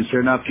back on, and sure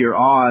enough, you're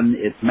on.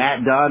 It's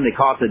Matt Dunn. They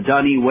call it the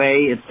Dunny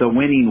way. It's the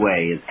winning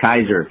way. It's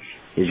Kaiser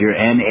is your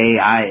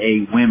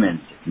NAIA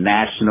Women's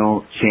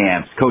National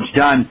Champs. Coach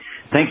Dunn,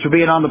 thanks for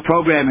being on the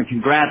program, and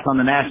congrats on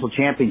the national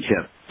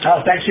championship.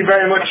 Thank you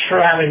very much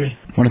for having me.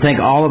 I want to thank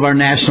all of our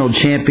national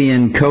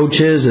champion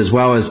coaches as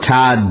well as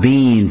Todd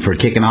Bean for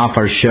kicking off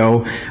our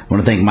show. I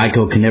want to thank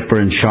Michael Knipper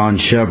and Sean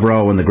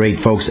Chevreau and the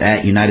great folks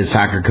at United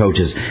Soccer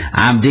Coaches.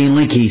 I'm Dean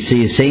Linke.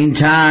 See you same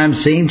time,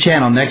 same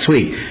channel next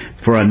week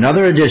for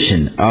another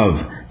edition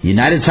of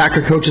United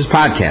Soccer Coaches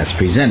Podcast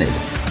presented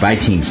by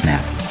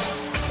TeamSnap.